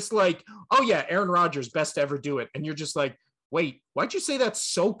 Because it's just like, oh yeah, Aaron Rodgers, best to ever do it. And you're just like, wait, why'd you say that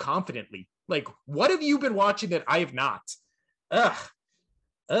so confidently? Like, what have you been watching that I have not?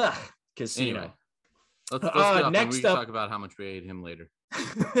 Casino. Anyway, let's get up next and we can talk about how much we ate him later.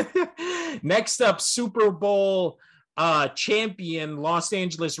 Next up, Super Bowl champion Los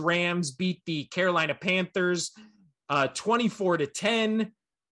Angeles Rams beat the Carolina Panthers 24-10.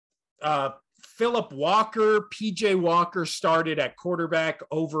 Philip Walker, PJ Walker started at quarterback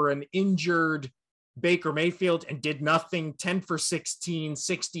over an injured Baker Mayfield and did nothing. 10 for 16,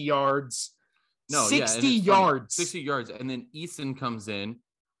 60 yards. 60 yards. 60 yards. And then Eason comes in.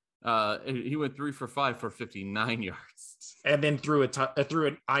 He went 3 for 5 for 59 yards. And then threw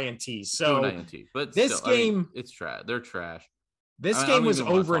an INT. So an INT. But this still, game, it's trash. They're trash. This game was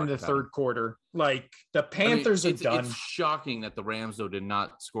over in the third quarter. Like, the Panthers are done. It's shocking that the Rams, though, did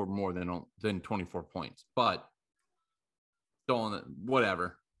not score more than 24 points. But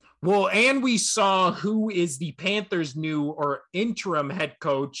whatever. Well, and we saw who is the Panthers' new or interim head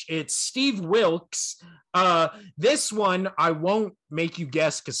coach. It's Steve Wilks. This one, I won't make you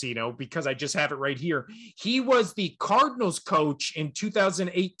guess, Casino, because I just have it right here. He was the Cardinals coach in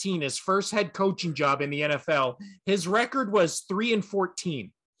 2018, his first head coaching job in the NFL. His record was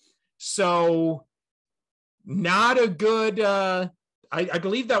 3-14. So not a good, I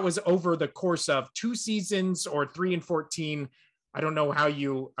believe that was over the course of 2 seasons or 3-14. I don't know how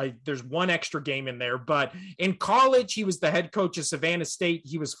there's one extra game in there, but in college, he was the head coach of Savannah State.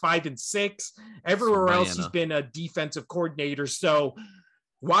 He was 5-6. Everywhere else, he's been a defensive coordinator. So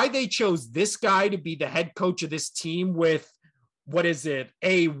why they chose this guy to be the head coach of this team with,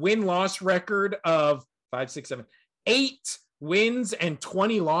 a win-loss record of 8 wins and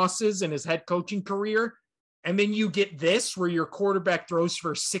 20 losses in his head coaching career. And then you get this where your quarterback throws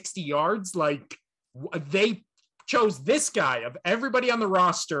for 60 yards. Like, they chose this guy of everybody on the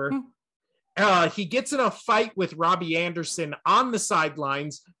roster. He gets in a fight with Robbie Anderson on the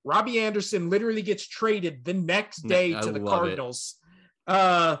sidelines. Robbie Anderson literally gets traded the next day to the Cardinals.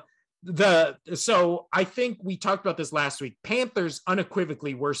 So I think we talked about this last week. Panthers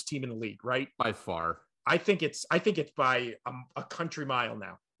unequivocally worst team in the league, right? By far. I think it's by a country mile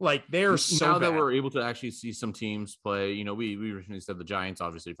now. Like, they're so now bad. That we're able to actually see some teams play. You know, we originally said the Giants,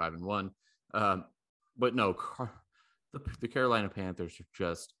 obviously 5-1. But no, the Carolina Panthers are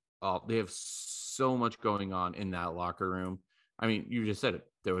just, they have so much going on in that locker room. I mean, you just said it.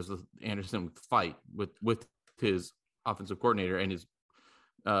 There was the Anderson fight with his offensive coordinator, and his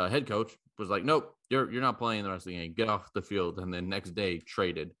head coach was like, nope, you're not playing the rest of the game. Get off the field. And then next day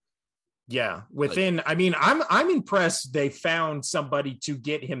traded. Yeah. I'm impressed they found somebody to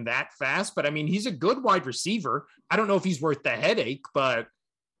get him that fast, but I mean, he's a good wide receiver. I don't know if he's worth the headache, but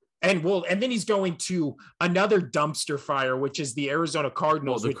and then he's going to another dumpster fire, which is the Arizona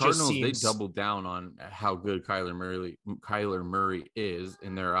Cardinals. Well, the Cardinals, they doubled down on how good Kyler Murray is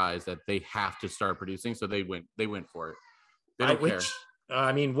in their eyes, that they have to start producing. So they went for it. They don't care.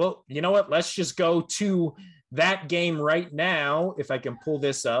 I mean, well, you know what? Let's just go to that game right now. If I can pull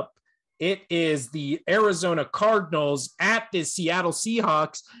this up, it is the Arizona Cardinals at the Seattle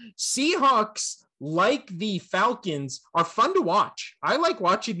Seahawks. Seahawks, like the Falcons, are fun to watch. I like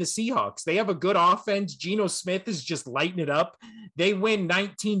watching the Seahawks. They have a good offense. Geno Smith is just lighting it up. They win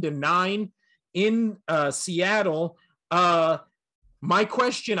 19-9 in Seattle. My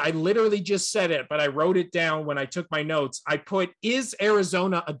question, I literally just said it, but I wrote it down when I took my notes. I put, is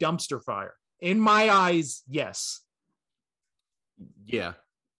Arizona a dumpster fire? In my eyes, yes. Yeah.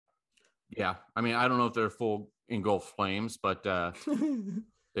 I mean, I don't know if they're full engulfed flames, but they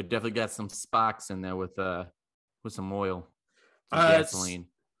definitely got some sparks in there with some oil, some gasoline.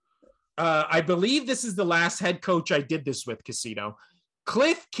 I believe this is the last head coach I did this with, Casino.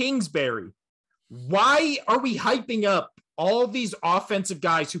 Cliff Kingsbury. Why are we hyping up all these offensive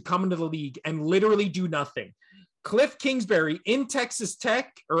guys who come into the league and literally do nothing? Cliff Kingsbury at Texas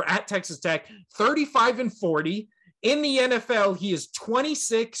Tech, 35-40. In the NFL, he is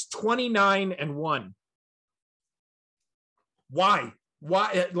 26-29-1. Why?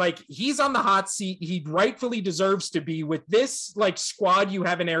 Like, he's on the hot seat. He rightfully deserves to be with this squad you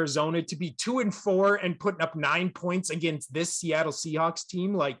have in Arizona to be 2-4 and putting up 9 points against this Seattle Seahawks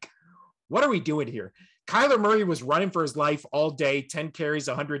team. Like, what are we doing here? Kyler Murray was running for his life all day, 10 carries,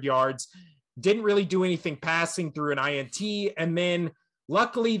 100 yards. didn't really do anything passing through an INT. And then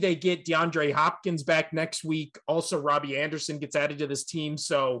luckily they get DeAndre Hopkins back next week. Also, Robbie Anderson gets added to this team.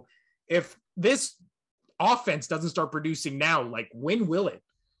 So if this offense doesn't start producing now, like when will it?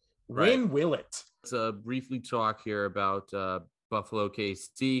 Right. When will it? Let's briefly talk here about Buffalo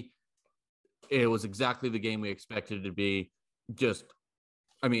KC. It was exactly the game we expected it to be.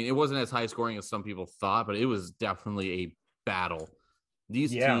 It wasn't as high scoring as some people thought, but it was definitely a battle.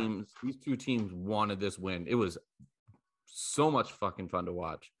 These two teams wanted this win. It was so much fucking fun to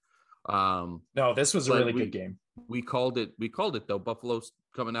watch. No, this was a really good game. We called it though. Buffalo's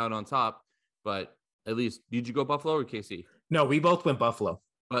coming out on top, but at least, did you go Buffalo or KC? No, we both went Buffalo.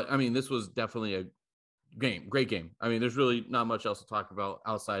 But this was definitely a great game. There's really not much else to talk about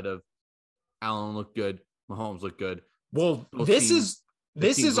outside of Allen looked good, Mahomes looked good. Well, this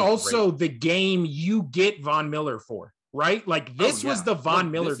is also the game you get Von Miller for, right? Like this was the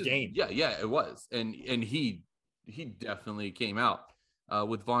Von Miller game. Yeah, it was, and he definitely came out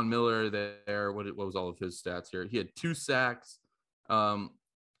with Von Miller there. What was all of his stats here? He had 2 sacks, 4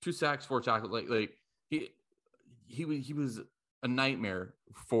 tackles. Like he was a nightmare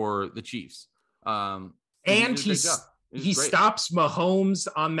for the Chiefs. And he stops Mahomes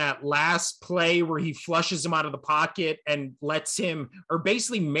on that last play where he flushes him out of the pocket and lets him, or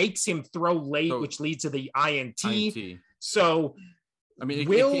basically makes him throw late, which leads to the INT. So,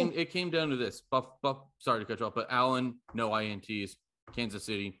 it came down to this. Buff, sorry to cut you off, but Allen, no INTs. Kansas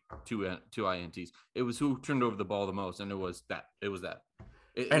City, two INTs. It was who turned over the ball the most, and it was that.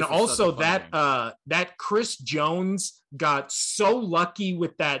 And also that Chris Jones got so lucky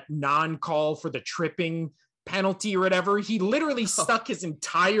with that non-call for the tripping penalty or whatever. He literally stuck his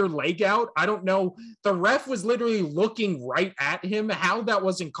entire leg out. I don't know. The ref was literally looking right at him. How that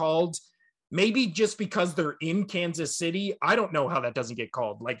wasn't called, maybe just because they're in Kansas City. I don't know how that doesn't get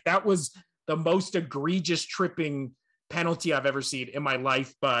called. Like that was the most egregious tripping penalty I've ever seen in my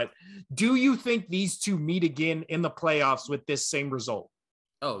life. But do you think these two meet again in the playoffs with this same result?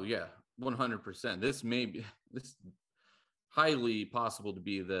 Oh yeah, 100%. This highly possible to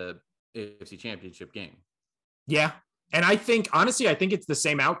be the AFC Championship game. Yeah, and I think it's the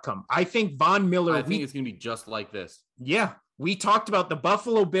same outcome. I think Von Miller. I think it's going to be just like this. Yeah, we talked about the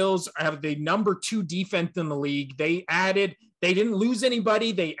Buffalo Bills have the number 2 defense in the league. They didn't lose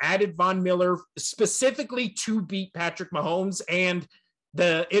anybody. They added Von Miller specifically to beat Patrick Mahomes, and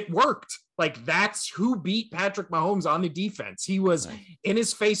it worked. Like that's who beat Patrick Mahomes on the defense. He was in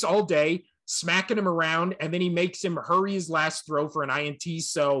his face all day, smacking him around, and then he makes him hurry his last throw for an INT.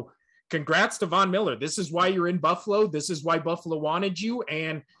 So congrats to Von Miller. This is why you're in Buffalo. This is why Buffalo wanted you,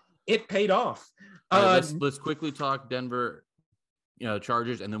 and it paid off. Let's quickly talk Denver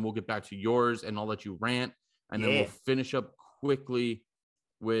Chargers, and then we'll get back to yours, and I'll let you rant, and then we'll finish up quickly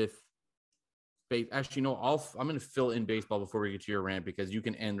with actually, no, I'm going to fill in baseball before we get to your rant because you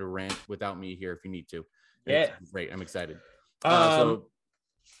can end a rant without me here if you need to. Yeah. It's great. I'm excited. So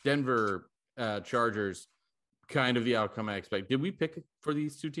Denver Chargers, kind of the outcome I expect. Did we pick for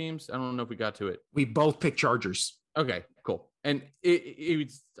these two teams? I don't know if we got to it. We both picked Chargers. Okay, cool. And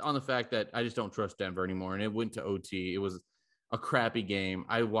it's on the fact that I just don't trust Denver anymore. And it went to OT. It was a crappy game.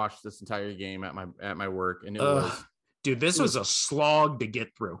 I watched this entire game at my work, and this was a slog to get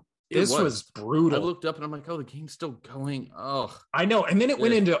through. This was brutal. I looked up and I'm like, oh, the game's still going. Oh, I know. And then it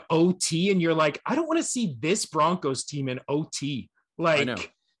went into OT, and you're like, I don't want to see this Broncos team in OT.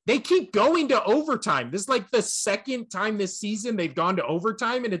 Like, they keep going to overtime. This is like the second time this season they've gone to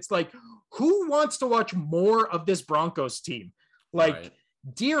overtime, and it's like, who wants to watch more of this Broncos team? Like,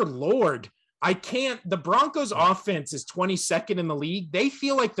 dear Lord, I can't. The Broncos offense is 22nd in the league. They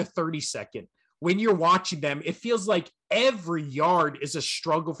feel like the 32nd. When you're watching them, it feels like every yard is a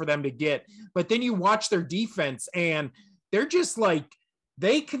struggle for them to get. But then you watch their defense, and they're just like,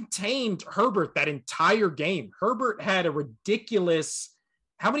 they contained Herbert that entire game. Herbert had a ridiculous,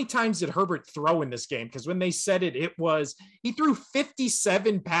 how many times did Herbert throw in this game? Because when they said it was, he threw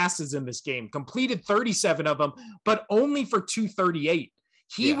 57 passes in this game, completed 37 of them, but only for 238.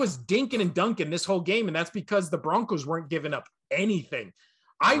 He was dinking and dunking this whole game, and that's because the Broncos weren't giving up anything.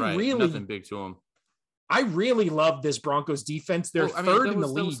 Nothing big to them. I really love this Broncos defense. They're third in the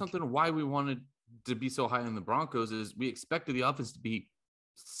league. That was something why we wanted to be so high on the Broncos is we expected the offense to be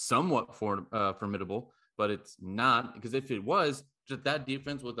somewhat formidable, but it's not, because if it was just that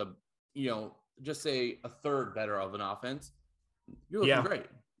defense with just say a third better of an offense, you're looking great.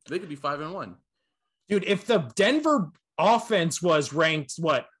 They could be 5-1. Dude, if the Denver offense was ranked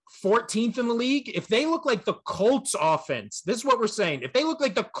 14th in the league, if they look like the Colts offense, this is what we're saying. If they look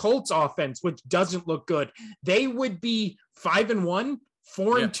like the Colts offense, which doesn't look good, they would be 5-1,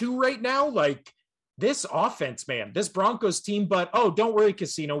 4-2 right now. Like this offense, man, this Broncos team. But don't worry,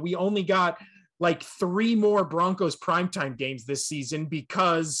 Casino. We only got like 3 more Broncos primetime games this season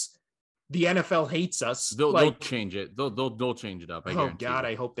because the NFL hates us. They'll change it. They'll change it up. I guarantee. God, you.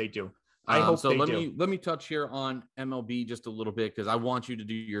 I hope they do. I hope so they do. Let me touch here on MLB just a little bit because I want you to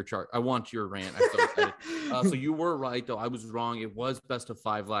do your chart. I want your rant. So you were right, though. I was wrong. It was best of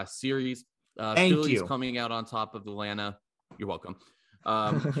 5 last series. Phillies coming out on top of Atlanta. You're welcome.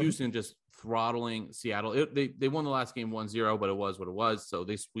 Houston just throttling Seattle. They won the last game 1-0, but it was what it was. So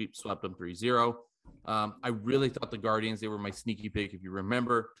they swept them 3-0. I really thought the Guardians, they were my sneaky pick, if you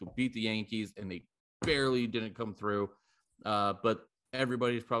remember, to beat the Yankees, and they barely didn't come through. But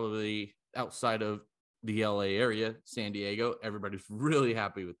everybody's probably outside of the LA area, San Diego. Everybody's really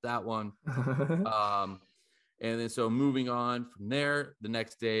happy with that one. And then so moving on from there, the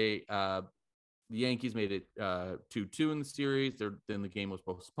next day, the Yankees made it 2-2 in the series. Then the game was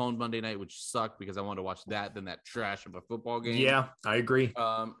postponed Monday night, which sucked because I wanted to watch that than that trash of a football game. Yeah, I agree.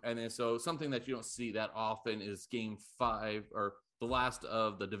 And then so something that you don't see that often is game 5 or the last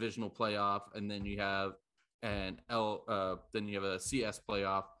of the divisional playoff, and then you have then you have a CS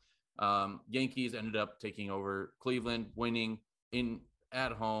playoff. Yankees ended up taking over Cleveland, winning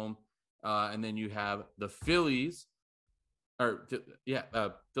at home, and then you have the Phillies,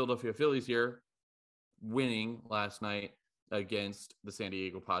 Philadelphia Phillies here winning last night against the San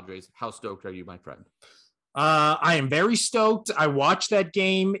Diego Padres. How stoked are you, my friend? I am very stoked. I watched that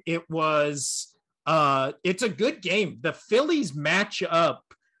game. It's a good game. The Phillies match up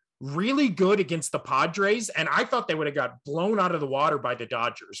really good against the Padres, and I thought they would have got blown out of the water by the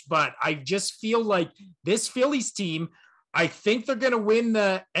Dodgers. But I just feel like this Phillies team, I think they're going to win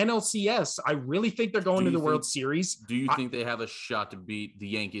the NLCS. I really think they're going to the World Series. Do you think they have a shot to beat the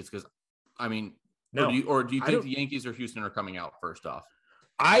Yankees? Because, I mean, no. Or do you think the Yankees or Houston are coming out first off?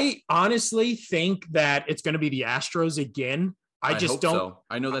 I honestly think that it's going to be the Astros again. I just don't. So.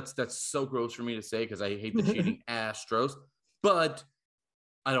 I know that's so gross for me to say because I hate the cheating Astros, but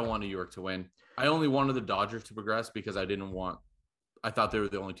I don't want New York to win. I only wanted the Dodgers to progress because I thought they were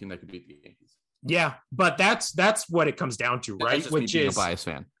the only team that could beat the Yankees. Yeah, but that's what it comes down to, right? Which is a biased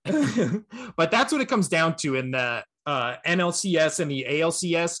fan. But that's what it comes down to in the NLCS and the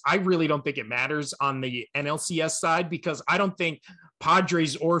ALCS. I really don't think it matters on the NLCS side because I don't think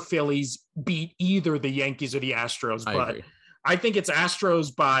Padres or Phillies beat either the Yankees or the Astros. I agree. I think it's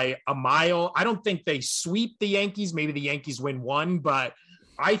Astros by a mile. I don't think they sweep the Yankees. Maybe the Yankees win 1, but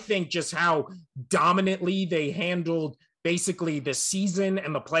I think just how dominantly they handled basically the season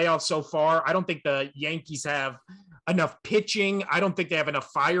and the playoffs so far. I don't think the Yankees have enough pitching. I don't think they have enough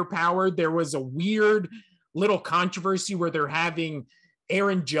firepower. There was a weird little controversy where they're having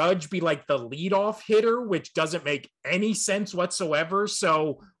Aaron Judge be like the leadoff hitter, which doesn't make any sense whatsoever.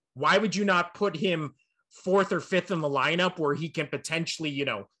 So why would you not put him 4th or 5th in the lineup where he can potentially,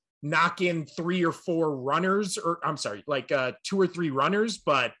 knock in 3 or 4 runners, or I'm sorry, like 2 or 3 runners.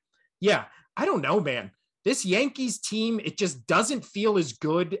 But yeah, I don't know, man. This Yankees team, it just doesn't feel as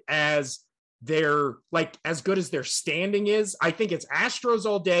good as as good as their standing is. I think it's Astros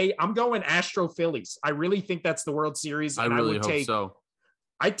all day. I'm going Astro Phillies. I really think that's the World Series. And I really hope so.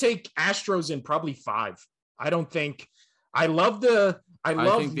 I'd take Astros in probably 5. I don't think I love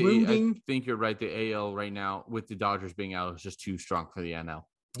rooting. I think you're right. The AL right now with the Dodgers being out is just too strong for the NL.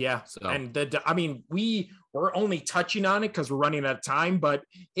 Yeah. So. And we're only touching on it because we're running out of time, but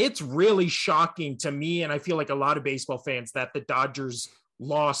it's really shocking to me. And I feel like a lot of baseball fans that the Dodgers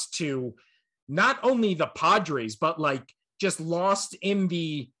lost to not only the Padres, but just lost in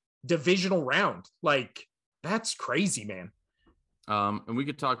the divisional round. That's crazy, man. And we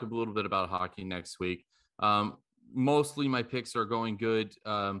could talk a little bit about hockey next week. Mostly my picks are going good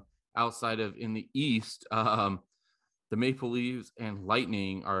outside of in the East. The Maple Leafs and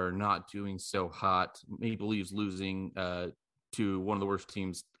Lightning are not doing so hot. Maple Leafs losing to one of the worst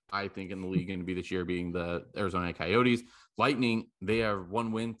teams, I think, in the league going to be this year, being the Arizona Coyotes. Lightning, they have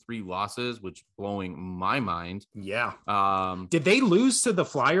 1 win, 3 losses, which blowing my mind. Yeah. Did they lose to the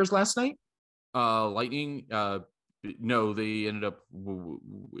Flyers last night? Lightning, no, they ended up.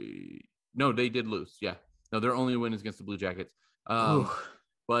 No, they did lose. Yeah. No, their only win is against the Blue Jackets.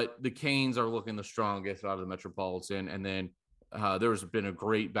 But the Canes are looking the strongest out of the Metropolitan. And then there's been a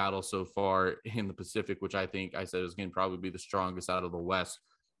great battle so far in the Pacific, which I think I said is going to probably be the strongest out of the West.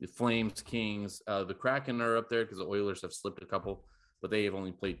 The Flames, Kings, the Kraken are up there because the Oilers have slipped a couple, but they have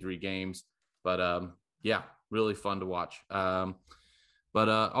only played 3 games. But yeah, really fun to watch.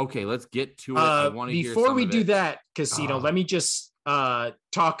 Okay, let's get to it. I want to hear before we do that, Casino. Let me just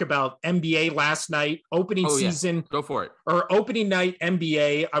talk about NBA last night, opening season. Yeah. Go for it. Or opening night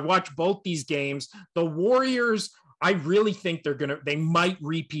NBA. I watched both these games. The Warriors, I really think they might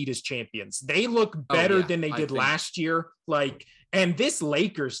repeat as champions. They look better than they did last year. And this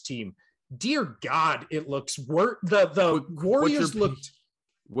Lakers team, dear God, it looks worse. The Warriors looked.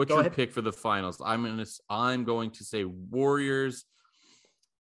 What's your pick for the finals? I'm going to say Warriors.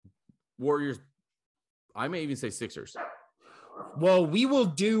 I may even say Sixers. Well, we'll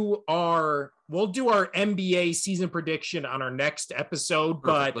do our NBA season prediction on our next episode. Perfect.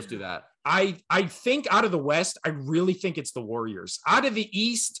 But let's do that. I think out of the West, I really think it's the Warriors. Out of the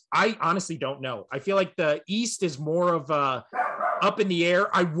East, I honestly don't know. I feel like the East is more of a up in the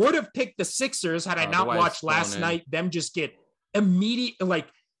air. I would have picked the Sixers had I not watched last night. Them just get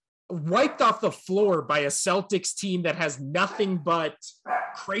wiped off the floor by a Celtics team that has nothing but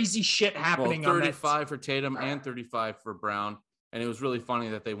crazy shit happening. 35 for Tatum and 35 for Brown. And it was really funny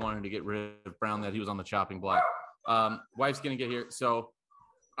that they wanted to get rid of Brown, that he was on the chopping block. Wife's going to get here. So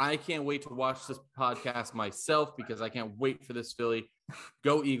I can't wait to watch this podcast myself because I can't wait for this Philly.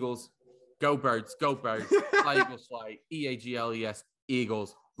 Go Eagles. Go Birds. Go Birds. Fly Eagles fly. EAGLES.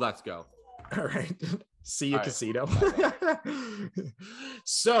 Eagles. Let's go. All right. See you, Casino.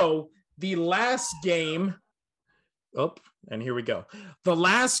 So the last game. Oh, and here we go. The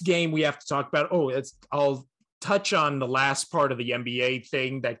last game we have to talk about. I'll touch on the last part of the NBA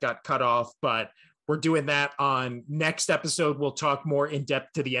thing that got cut off, but we're doing that on next episode. We'll talk more in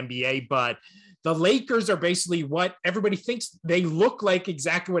depth to the NBA, but the Lakers are basically what everybody thinks. They look like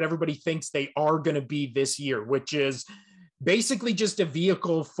exactly what everybody thinks they are going to be this year, which is basically just a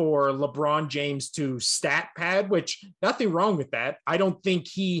vehicle for LeBron James to stat pad, which nothing wrong with that. I don't think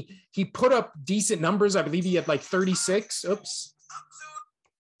he put up decent numbers. I believe he had 36. I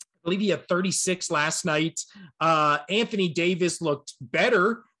believe he had 36 last night. Anthony Davis looked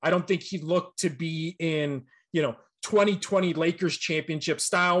better. I don't think he looked to be in, 2020 Lakers championship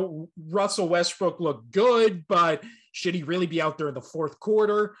style. Russell Westbrook looked good, but should he really be out there in the fourth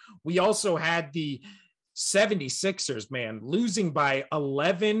quarter? We also had the 76ers, man, losing by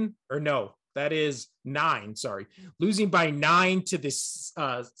 11 or no, that is 9. Sorry. Losing by 9 to the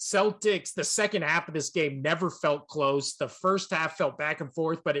Celtics. The second half of this game never felt close. The first half felt back and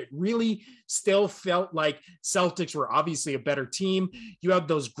forth, but it really still felt like Celtics were obviously a better team. You have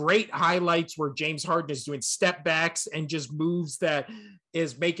those great highlights where James Harden is doing step backs and just moves that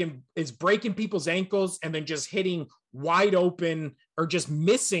is breaking people's ankles and then just hitting wide open or just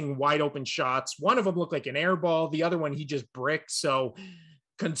missing wide open shots. One of them looked like an air ball. The other one, he just bricked. So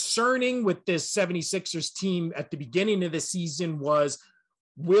concerning with this 76ers team at the beginning of the season was,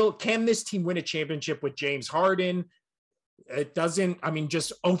 can this team win a championship with James Harden? It doesn't,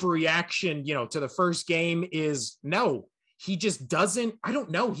 just overreaction, to the first game is no. He just doesn't, I don't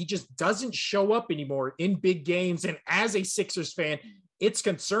know. He just doesn't show up anymore in big games. And as a Sixers fan, it's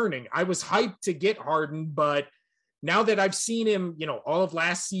concerning. I was hyped to get Harden, but now that I've seen him, all of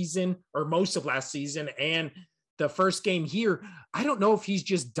last season or most of last season and the first game here, I don't know if he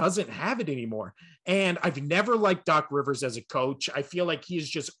just doesn't have it anymore. And I've never liked Doc Rivers as a coach. I feel like he has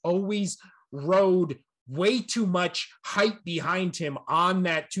just always rode way too much hype behind him on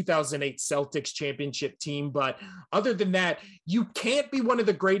that 2008 Celtics championship team. But other than that, you can't be one of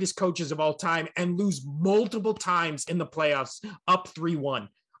the greatest coaches of all time and lose multiple times in the playoffs up 3-1.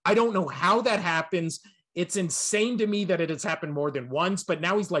 I don't know how that happens. It's insane to me that it has happened more than once, but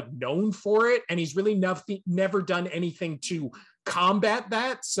now he's known for it and he's really never done anything to combat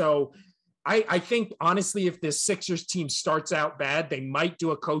that. So I think honestly, if this Sixers team starts out bad, they might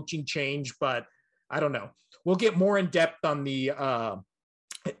do a coaching change, but I don't know. We'll get more in depth on the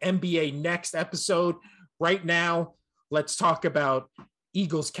NBA next episode. Right now, let's talk about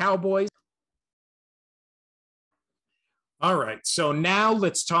Eagles Cowboys. All right, so now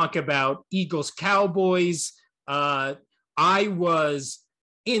let's talk about Eagles Cowboys. I was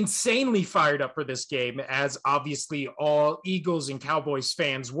insanely fired up for this game, as obviously all Eagles and Cowboys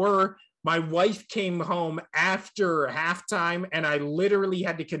fans were. My wife came home after halftime, and I literally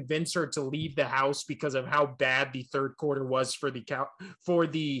had to convince her to leave the house because of how bad the third quarter was for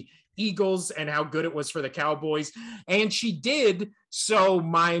the Eagles and how good it was for the Cowboys. And she did, so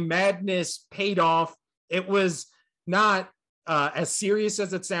my madness paid off. It was not as serious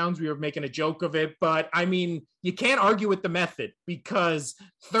as it sounds. We were making a joke of it, but you can't argue with the method because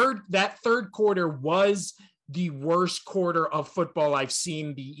that third quarter was the worst quarter of football I've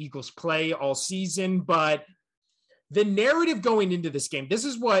seen the Eagles play all season. But the narrative going into this game, this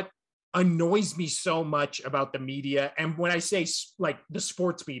is what annoys me so much about the media. And when I say the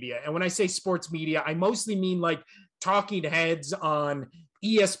sports media, and when I say sports media, I mostly mean talking heads on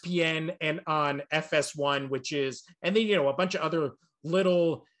ESPN and on FS1, which is, and then, a bunch of other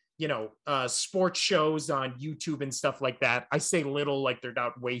little, sports shows on YouTube and stuff like that. I say little, like they're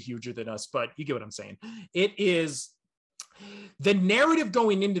not way huger than us, but you get what I'm saying. It is, the narrative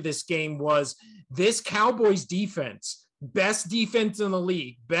going into this game was this Cowboys defense, best defense in the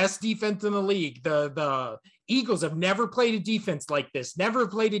league. The Eagles have never played a defense like this,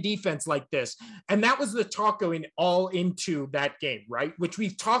 And that was the talk going all into that game, right? Which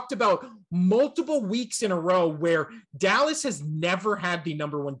we've talked about multiple weeks in a row, where Dallas has never had the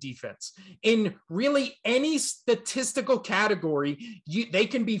number one defense in really any statistical category. They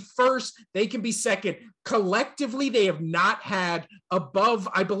can be first, they can be second. Collectively, they have not had above,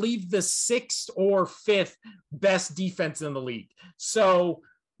 I believe, the sixth or fifth best defense in the league. So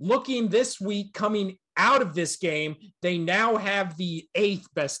looking this week, coming out of this game, they now have the eighth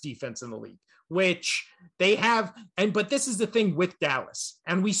best defense in the league, which they have. But this is the thing with Dallas.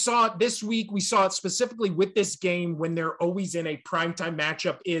 And we saw it this week. We saw it specifically with this game when they're always in a primetime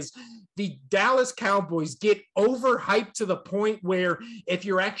matchup, is the Dallas Cowboys get overhyped to the point where if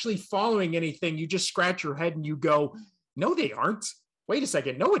you're actually following anything, you just scratch your head and you go, no, they aren't. Wait a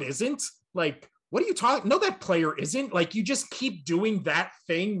second. No, it isn't. Like, what are you talking? No, that player isn't. Like, you just keep doing that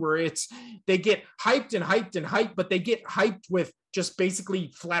thing where they get hyped and hyped and hyped, but they get hyped with just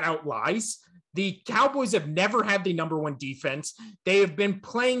basically flat out lies. The Cowboys have never had the number one defense. They have been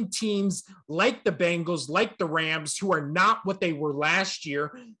playing teams like the Bengals, like the Rams, who are not what they were last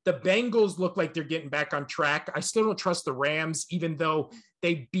year. The Bengals look like they're getting back on track. I still don't trust the Rams, even though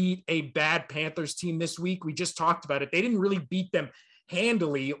they beat a bad Panthers team this week. We just talked about it. They didn't really beat them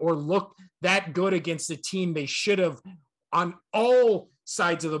handily or look that good against a team they should have, on all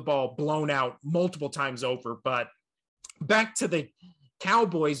sides of the ball, blown out multiple times over. But back to the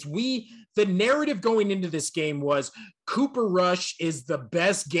Cowboys, the narrative going into this game was Cooper Rush is the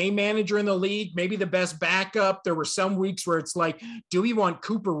best game manager in the league, maybe the best backup. There were some weeks where it's like, do we want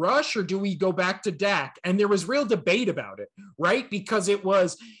Cooper Rush or do we go back to Dak? And there was real debate about it, right? Because it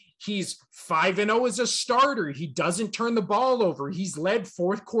was, he's 5-0 as a starter. He doesn't turn the ball over. He's led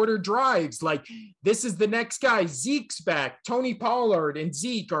fourth quarter drives. Like, this is the next guy. Zeke's back. Tony Pollard and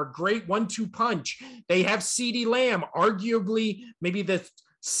Zeke are great 1-2 punch. They have CeeDee Lamb, arguably maybe the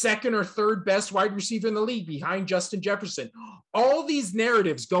second or third best wide receiver in the league behind Justin Jefferson. All these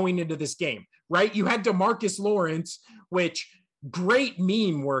narratives going into this game, right? You had DeMarcus Lawrence, which great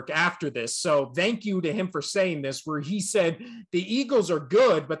meme work after this. So thank you to him for saying this, where he said the Eagles are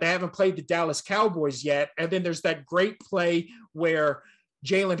good, but they haven't played the Dallas Cowboys yet. And then there's that great play where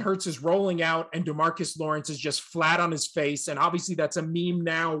Jalen Hurts is rolling out and DeMarcus Lawrence is just flat on his face. And obviously that's a meme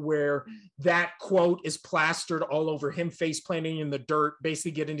now where that quote is plastered all over him, face planting in the dirt,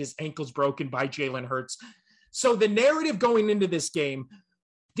 basically getting his ankles broken by Jalen Hurts. So the narrative going into this game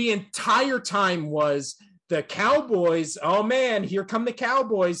the entire time was the Cowboys, oh man, here come the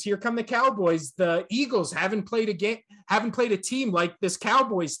Cowboys. The Eagles haven't played a team like this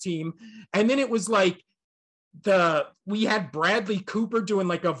Cowboys team. And then it was like, we had Bradley Cooper doing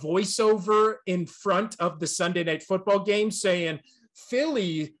like a voiceover in front of the Sunday Night Football game saying,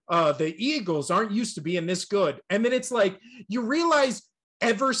 Philly, the Eagles aren't used to being this good. And then it's like, you realize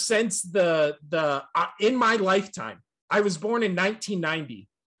ever since in my lifetime, I was born in 1990.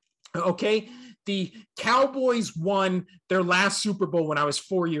 Okay. The Cowboys won their last Super Bowl when I was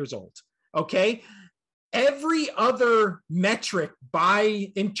 4 years old. Okay. Every other metric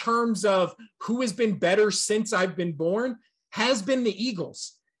in terms of who has been better since I've been born has been the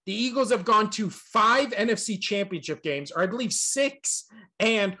Eagles. The Eagles have gone to 5 NFC championship games, or I believe 6,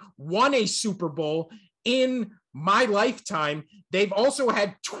 and won a Super Bowl in my lifetime. They've also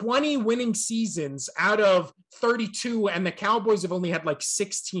had 20 winning seasons out of 32, and the Cowboys have only had like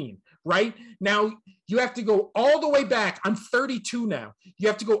 16. Right now, you have to go all the way back. I'm 32 now. You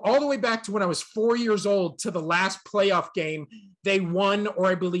have to go all the way back to when I was 4 years old to the last playoff game they won, or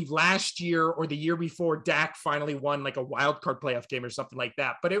I believe last year or the year before, Dak finally won like a wild card playoff game or something like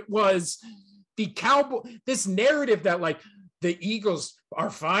that. But it was the this narrative that like the Eagles are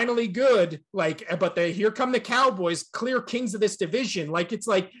finally good, like, but here come the Cowboys, clear kings of this division. Like, it's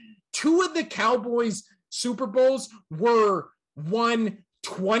like 2 of the Cowboys Super Bowls were won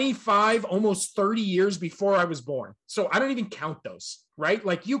 25, almost 30 years before I was born. So I don't even count those, right?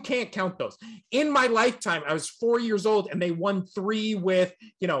 Like, you can't count those. In my lifetime, I was 4 years old and they won 3 with,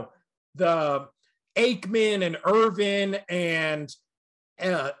 the Aikman and Irvin and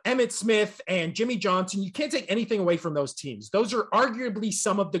Emmitt Smith and Jimmy Johnson. You can't take anything away from those teams. Those are arguably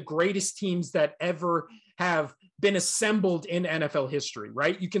some of the greatest teams that ever have been assembled in NFL history,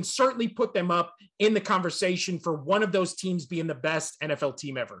 right? You can certainly put them up in the conversation for one of those teams being the best NFL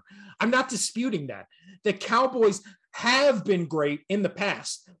team ever. I'm not disputing that. The Cowboys have been great in the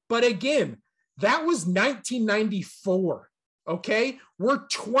past, but again, that was 1994. Okay. We're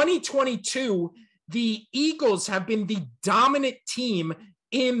 2022. The Eagles have been the dominant team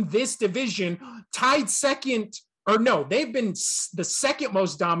in this division, tied second, or no, they've been the second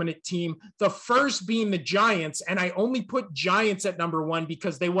most dominant team, the first being the Giants. And I only put Giants at number one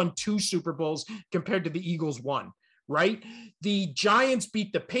because they won 2 Super Bowls compared to the Eagles one, right? The Giants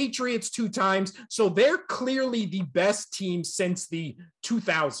beat the Patriots 2 times. So they're clearly the best team since the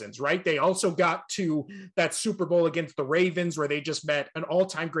 2000s, right? They also got to that Super Bowl against the Ravens where they just met an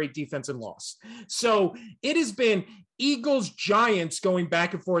all-time great defense and lost. So it has been Eagles, Giants going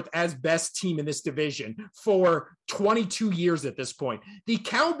back and forth as best team in this division for 22 years at this point. The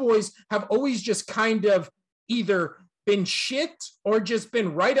Cowboys have always just kind of either been shit or just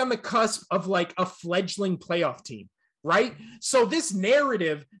been right on the cusp of like a fledgling playoff team, right? So this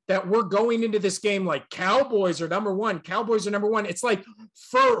narrative that we're going into this game like Cowboys are number one, it's like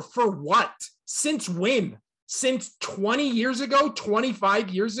for what? Since when? Since 20 years ago,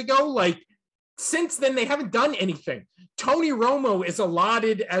 25 years ago? Like since then, they haven't done anything. Tony Romo is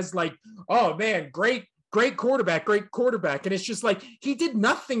allotted as like, oh man, great quarterback. And it's just like, he did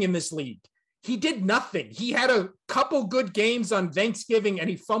nothing in this league. He did nothing. He had a couple good games on Thanksgiving and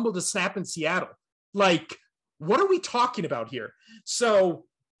he fumbled a snap in Seattle. Like, what are we talking about here? So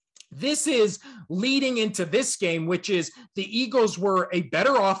this is leading into this game, which is the Eagles were a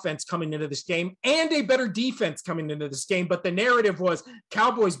better offense coming into this game and a better defense coming into this game. But the narrative was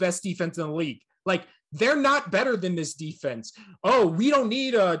Cowboys' best defense in the league. Like, they're not better than this defense. Oh, we don't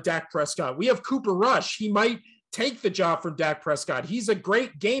need Dak Prescott. We have Cooper Rush. He might take the job from Dak Prescott. He's a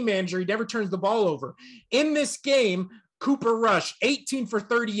great game manager. He never turns the ball over. In this game, Cooper Rush, 18 for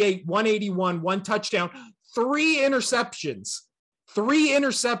 38, 181, 1 touchdown, 3 interceptions.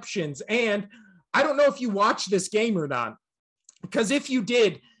 And I don't know if you watched this game or not, because if you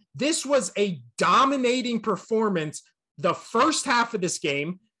did, this was a dominating performance. The first half of this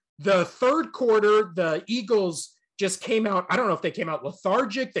game, the third quarter, the Eagles just came out. I don't know if they came out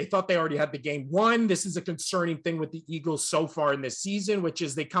lethargic. They thought they already had the game won. This is a concerning thing with the Eagles so far in this season, which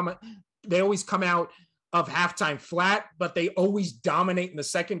is they always come out of halftime flat, but they always dominate in the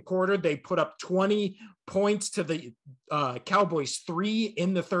second quarter. They put up 20 points to the Cowboys 3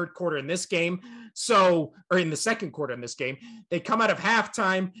 in the third quarter in this game. Or in the second quarter in this game, they come out of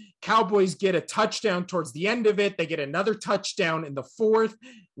halftime. Cowboys get a touchdown towards the end of it. They get another touchdown in the fourth,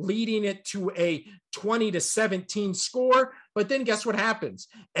 leading it to a 20-17 score. But then guess what happens?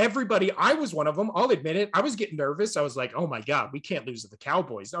 Everybody, I was one of them. I'll admit it. I was getting nervous. I was like, oh my God, we can't lose to the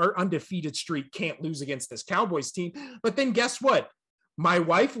Cowboys. Our undefeated streak can't lose against this Cowboys team. But then guess what? My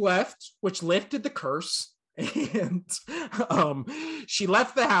wife left, which lifted the curse. And she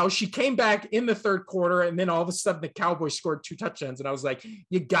left the house. She came back in the third quarter, and then all of a sudden the Cowboys scored 2 touchdowns. And I was like,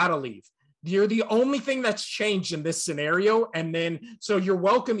 you gotta leave. You're the only thing that's changed in this scenario. And then, so you're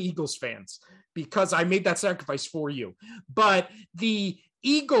welcome, Eagles fans, because I made that sacrifice for you. But the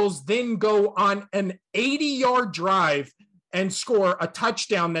Eagles then go on an 80-yard drive and score a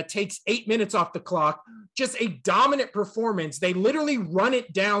touchdown that takes 8 minutes off the clock. Just a dominant performance. They literally run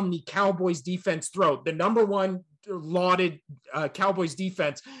it down the Cowboys defense throat, the number one lauded Cowboys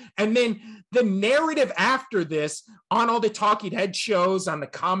defense. And then the narrative after this on all the talking head shows, on the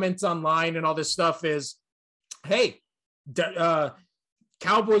comments online and all this stuff is, hey,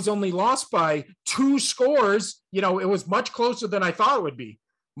 Cowboys only lost by 2 scores. You know, it was much closer than I thought it would be.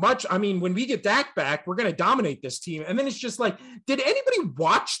 When we get Dak back, we're going to dominate this team. And then it's just like, did anybody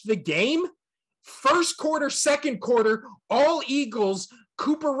watch the game? First quarter, second quarter, all Eagles.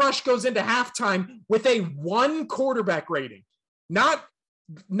 Cooper Rush goes into halftime with a 1 quarterback rating. Not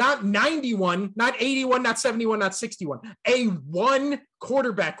 91, not 81, not 71, not 61. A 1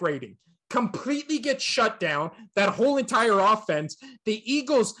 quarterback rating. Completely gets shut down. That whole entire offense. The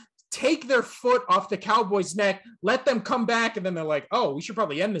Eagles take their foot off the Cowboys' neck, let them come back, and then they're like, oh, we should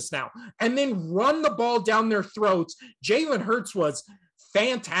probably end this now. And then run the ball down their throats. Jalen Hurts was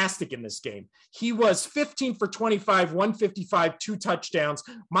fantastic in this game. He was 15 for 25, 155, 2 touchdowns.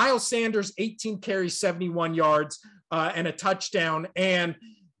 Miles Sanders, 18 carries, 71 yards, and a touchdown, and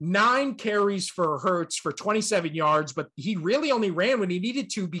 9 carries for Hurts for 27 yards, but he really only ran when he needed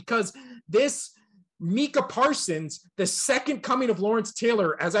to because this Micah Parsons, the second coming of Lawrence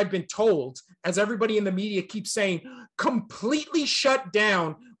Taylor, as I've been told, as everybody in the media keeps saying, completely shut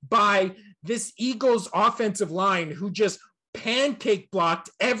down by this Eagles offensive line who just pancake blocked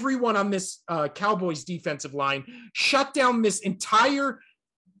everyone on this Cowboys defensive line, shut down this entire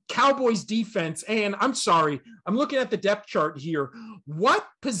Cowboys defense. And I'm sorry, I'm looking at the depth chart here. What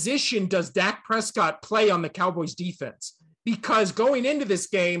position does Dak Prescott play on the Cowboys defense? Because going into this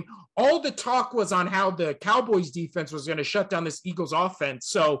game, all the talk was on how the Cowboys defense was going to shut down this Eagles offense.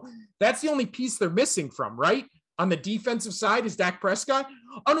 So that's the only piece they're missing from, right? On the defensive side is Dak Prescott.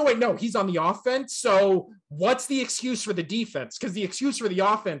 Oh, no, wait, no, he's on the offense. So what's the excuse for the defense? Because the excuse for the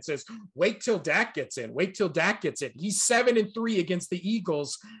offense is wait till Dak gets in. Wait till Dak gets in. He's 7-3 against the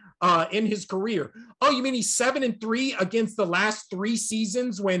Eagles in his career. Oh, you mean he's 7-3 against the last 3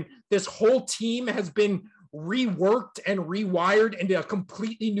 seasons when this whole team has been reworked and rewired into a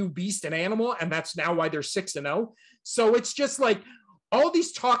completely new beast and animal, and that's now why they're 6-0. So it's just like all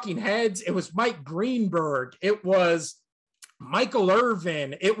these talking heads. It was Mike Greenberg, it was Michael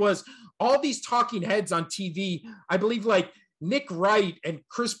Irvin, it was all these talking heads on TV. I believe like Nick Wright and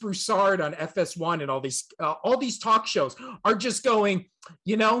Chris Broussard on FS1 and all these talk shows are just going,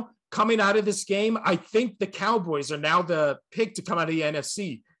 coming out of this game, I think the Cowboys are now the pick to come out of the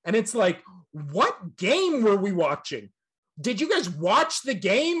NFC. And it's like, what game were we watching? Did you guys watch the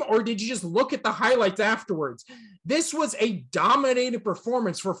game or did you just look at the highlights afterwards? This was a dominated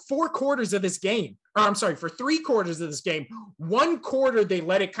performance for 4 quarters of this game. Or I'm sorry, for 3 quarters of this game. 1 quarter, they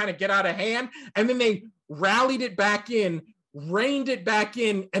let it kind of get out of hand, and then they rallied it back in, reined it back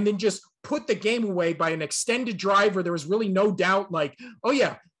in, and then just put the game away by an extended drive where there was really no doubt like, oh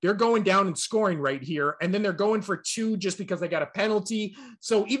yeah, they're going down and scoring right here. And then they're going for 2 just because they got a penalty.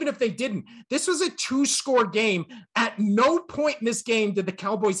 So even if they didn't, this was a 2-score game. At no point in this game did the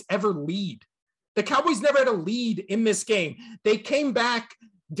Cowboys ever lead. The Cowboys never had a lead in this game. They came back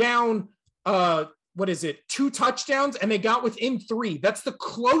down, 2 touchdowns, and they got within 3. That's the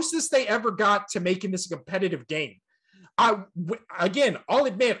closest they ever got to making this a competitive game. I'll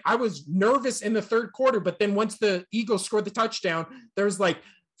admit, I was nervous in the 3rd quarter, but then once the Eagles scored the touchdown, there was like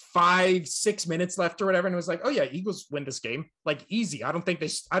 5-6 minutes left or whatever, and it was like, oh yeah, Eagles win this game, like easy. I don't think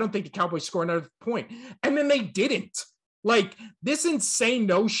the Cowboys score another point, and then they didn't. Like this insane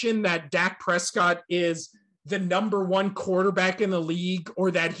notion that Dak Prescott is the number 1 quarterback in the league,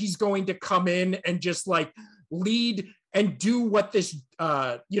 or that he's going to come in and just like lead and do what this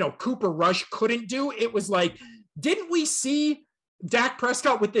Cooper Rush couldn't do. It was like, didn't we see Dak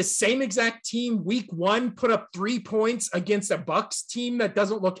Prescott with this same exact team week 1 put up 3 points against a Bucs team that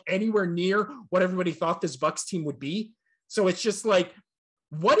doesn't look anywhere near what everybody thought this Bucs team would be? So it's just like,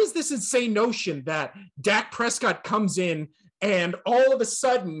 what is this insane notion that Dak Prescott comes in and all of a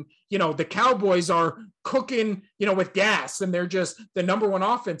sudden, the Cowboys are cooking, with gas, and they're just the number 1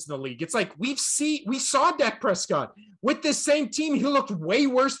 offense in the league? It's like, we saw Dak Prescott with this same team. He looked way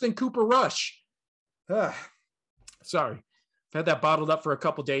worse than Cooper Rush. Sorry. I've had that bottled up for a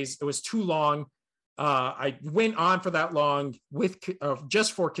couple days. It was too long. I went on for that long with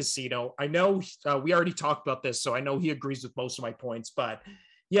just for Casino. I know we already talked about this, so I know he agrees with most of my points. But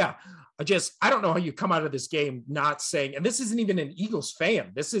yeah, I don't know how you come out of this game not saying, and this isn't even an Eagles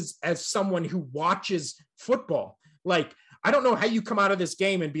fan. This is as someone who watches football. Like, I don't know how you come out of this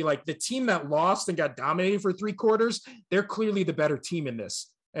game and be like, the team that lost and got dominated for 3 quarters, they're clearly the better team in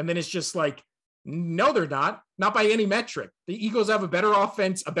this. And then it's just like, no, they're not by any metric. The Eagles have a better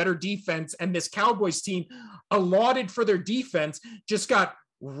offense, a better defense, and this Cowboys team, allotted for their defense, just got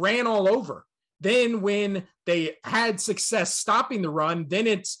ran all over. Then when they had success stopping the run, then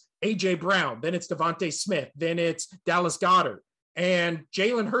it's A.J. Brown, then it's Devontae Smith, then it's Dallas Goedert. And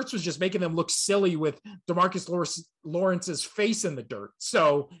Jalen Hurts was just making them look silly with DeMarcus Lawrence's face in the dirt.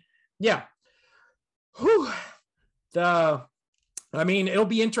 So, yeah. It'll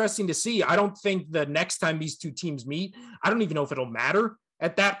be interesting to see. I don't think the next time these 2 teams meet, I don't even know if it'll matter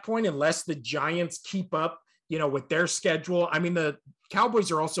at that point, unless the Giants keep up, with their schedule. I mean, the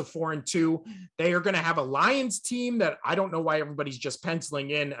Cowboys are also 4-2. They are going to have a Lions team that I don't know why everybody's just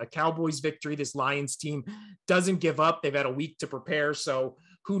penciling in a Cowboys victory. This Lions team doesn't give up. They've had a week to prepare, so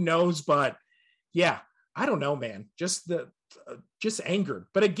who knows? But yeah, I don't know, man. Just angered.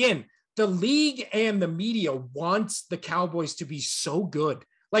 But again, the league and the media wants the Cowboys to be so good.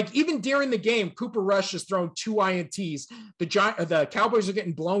 Like, even during the game, Cooper Rush has thrown 2 INTs. The Cowboys are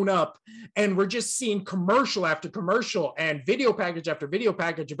getting blown up, and we're just seeing commercial after commercial and video package after video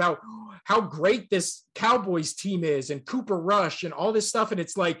package about how great this Cowboys team is and Cooper Rush and all this stuff. And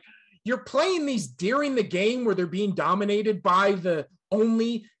it's like, you're playing these during the game where they're being dominated by the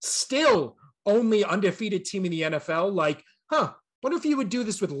only undefeated team in the NFL. Like, what if you would do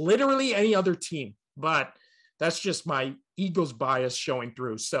this with literally any other team? But that's just my Eagles bias showing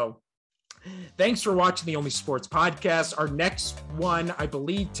through. So Thanks for watching the Only Sports Podcast. Our next one, I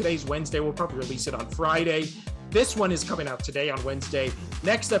believe today's Wednesday. We'll probably release it on Friday. This one is coming out today on Wednesday.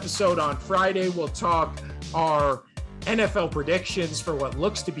 Next episode on Friday, we'll talk our NFL predictions for what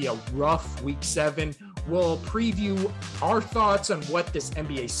looks to be a rough Week 7. We'll preview our thoughts on what this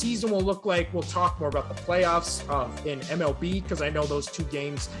NBA season will look like. We'll talk more about the playoffs in MLB, because I know those two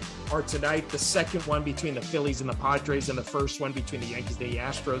games are tonight. The second one between the Phillies and the Padres, and the first one between the Yankees and the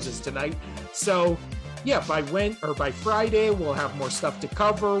Astros is tonight. So yeah, by Friday, we'll have more stuff to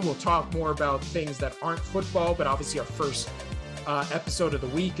cover. We'll talk more about things that aren't football, but obviously our first episode of the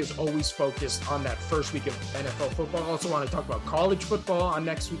week is always focused on that first week of NFL football. I also want to talk about college football on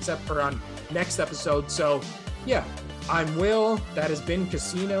next episode. So yeah, I'm Will. That has been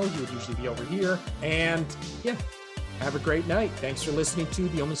Casino. He would usually be over here. And yeah, have a great night. Thanks for listening to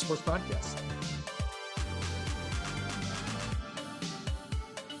the Only Sports Podcast.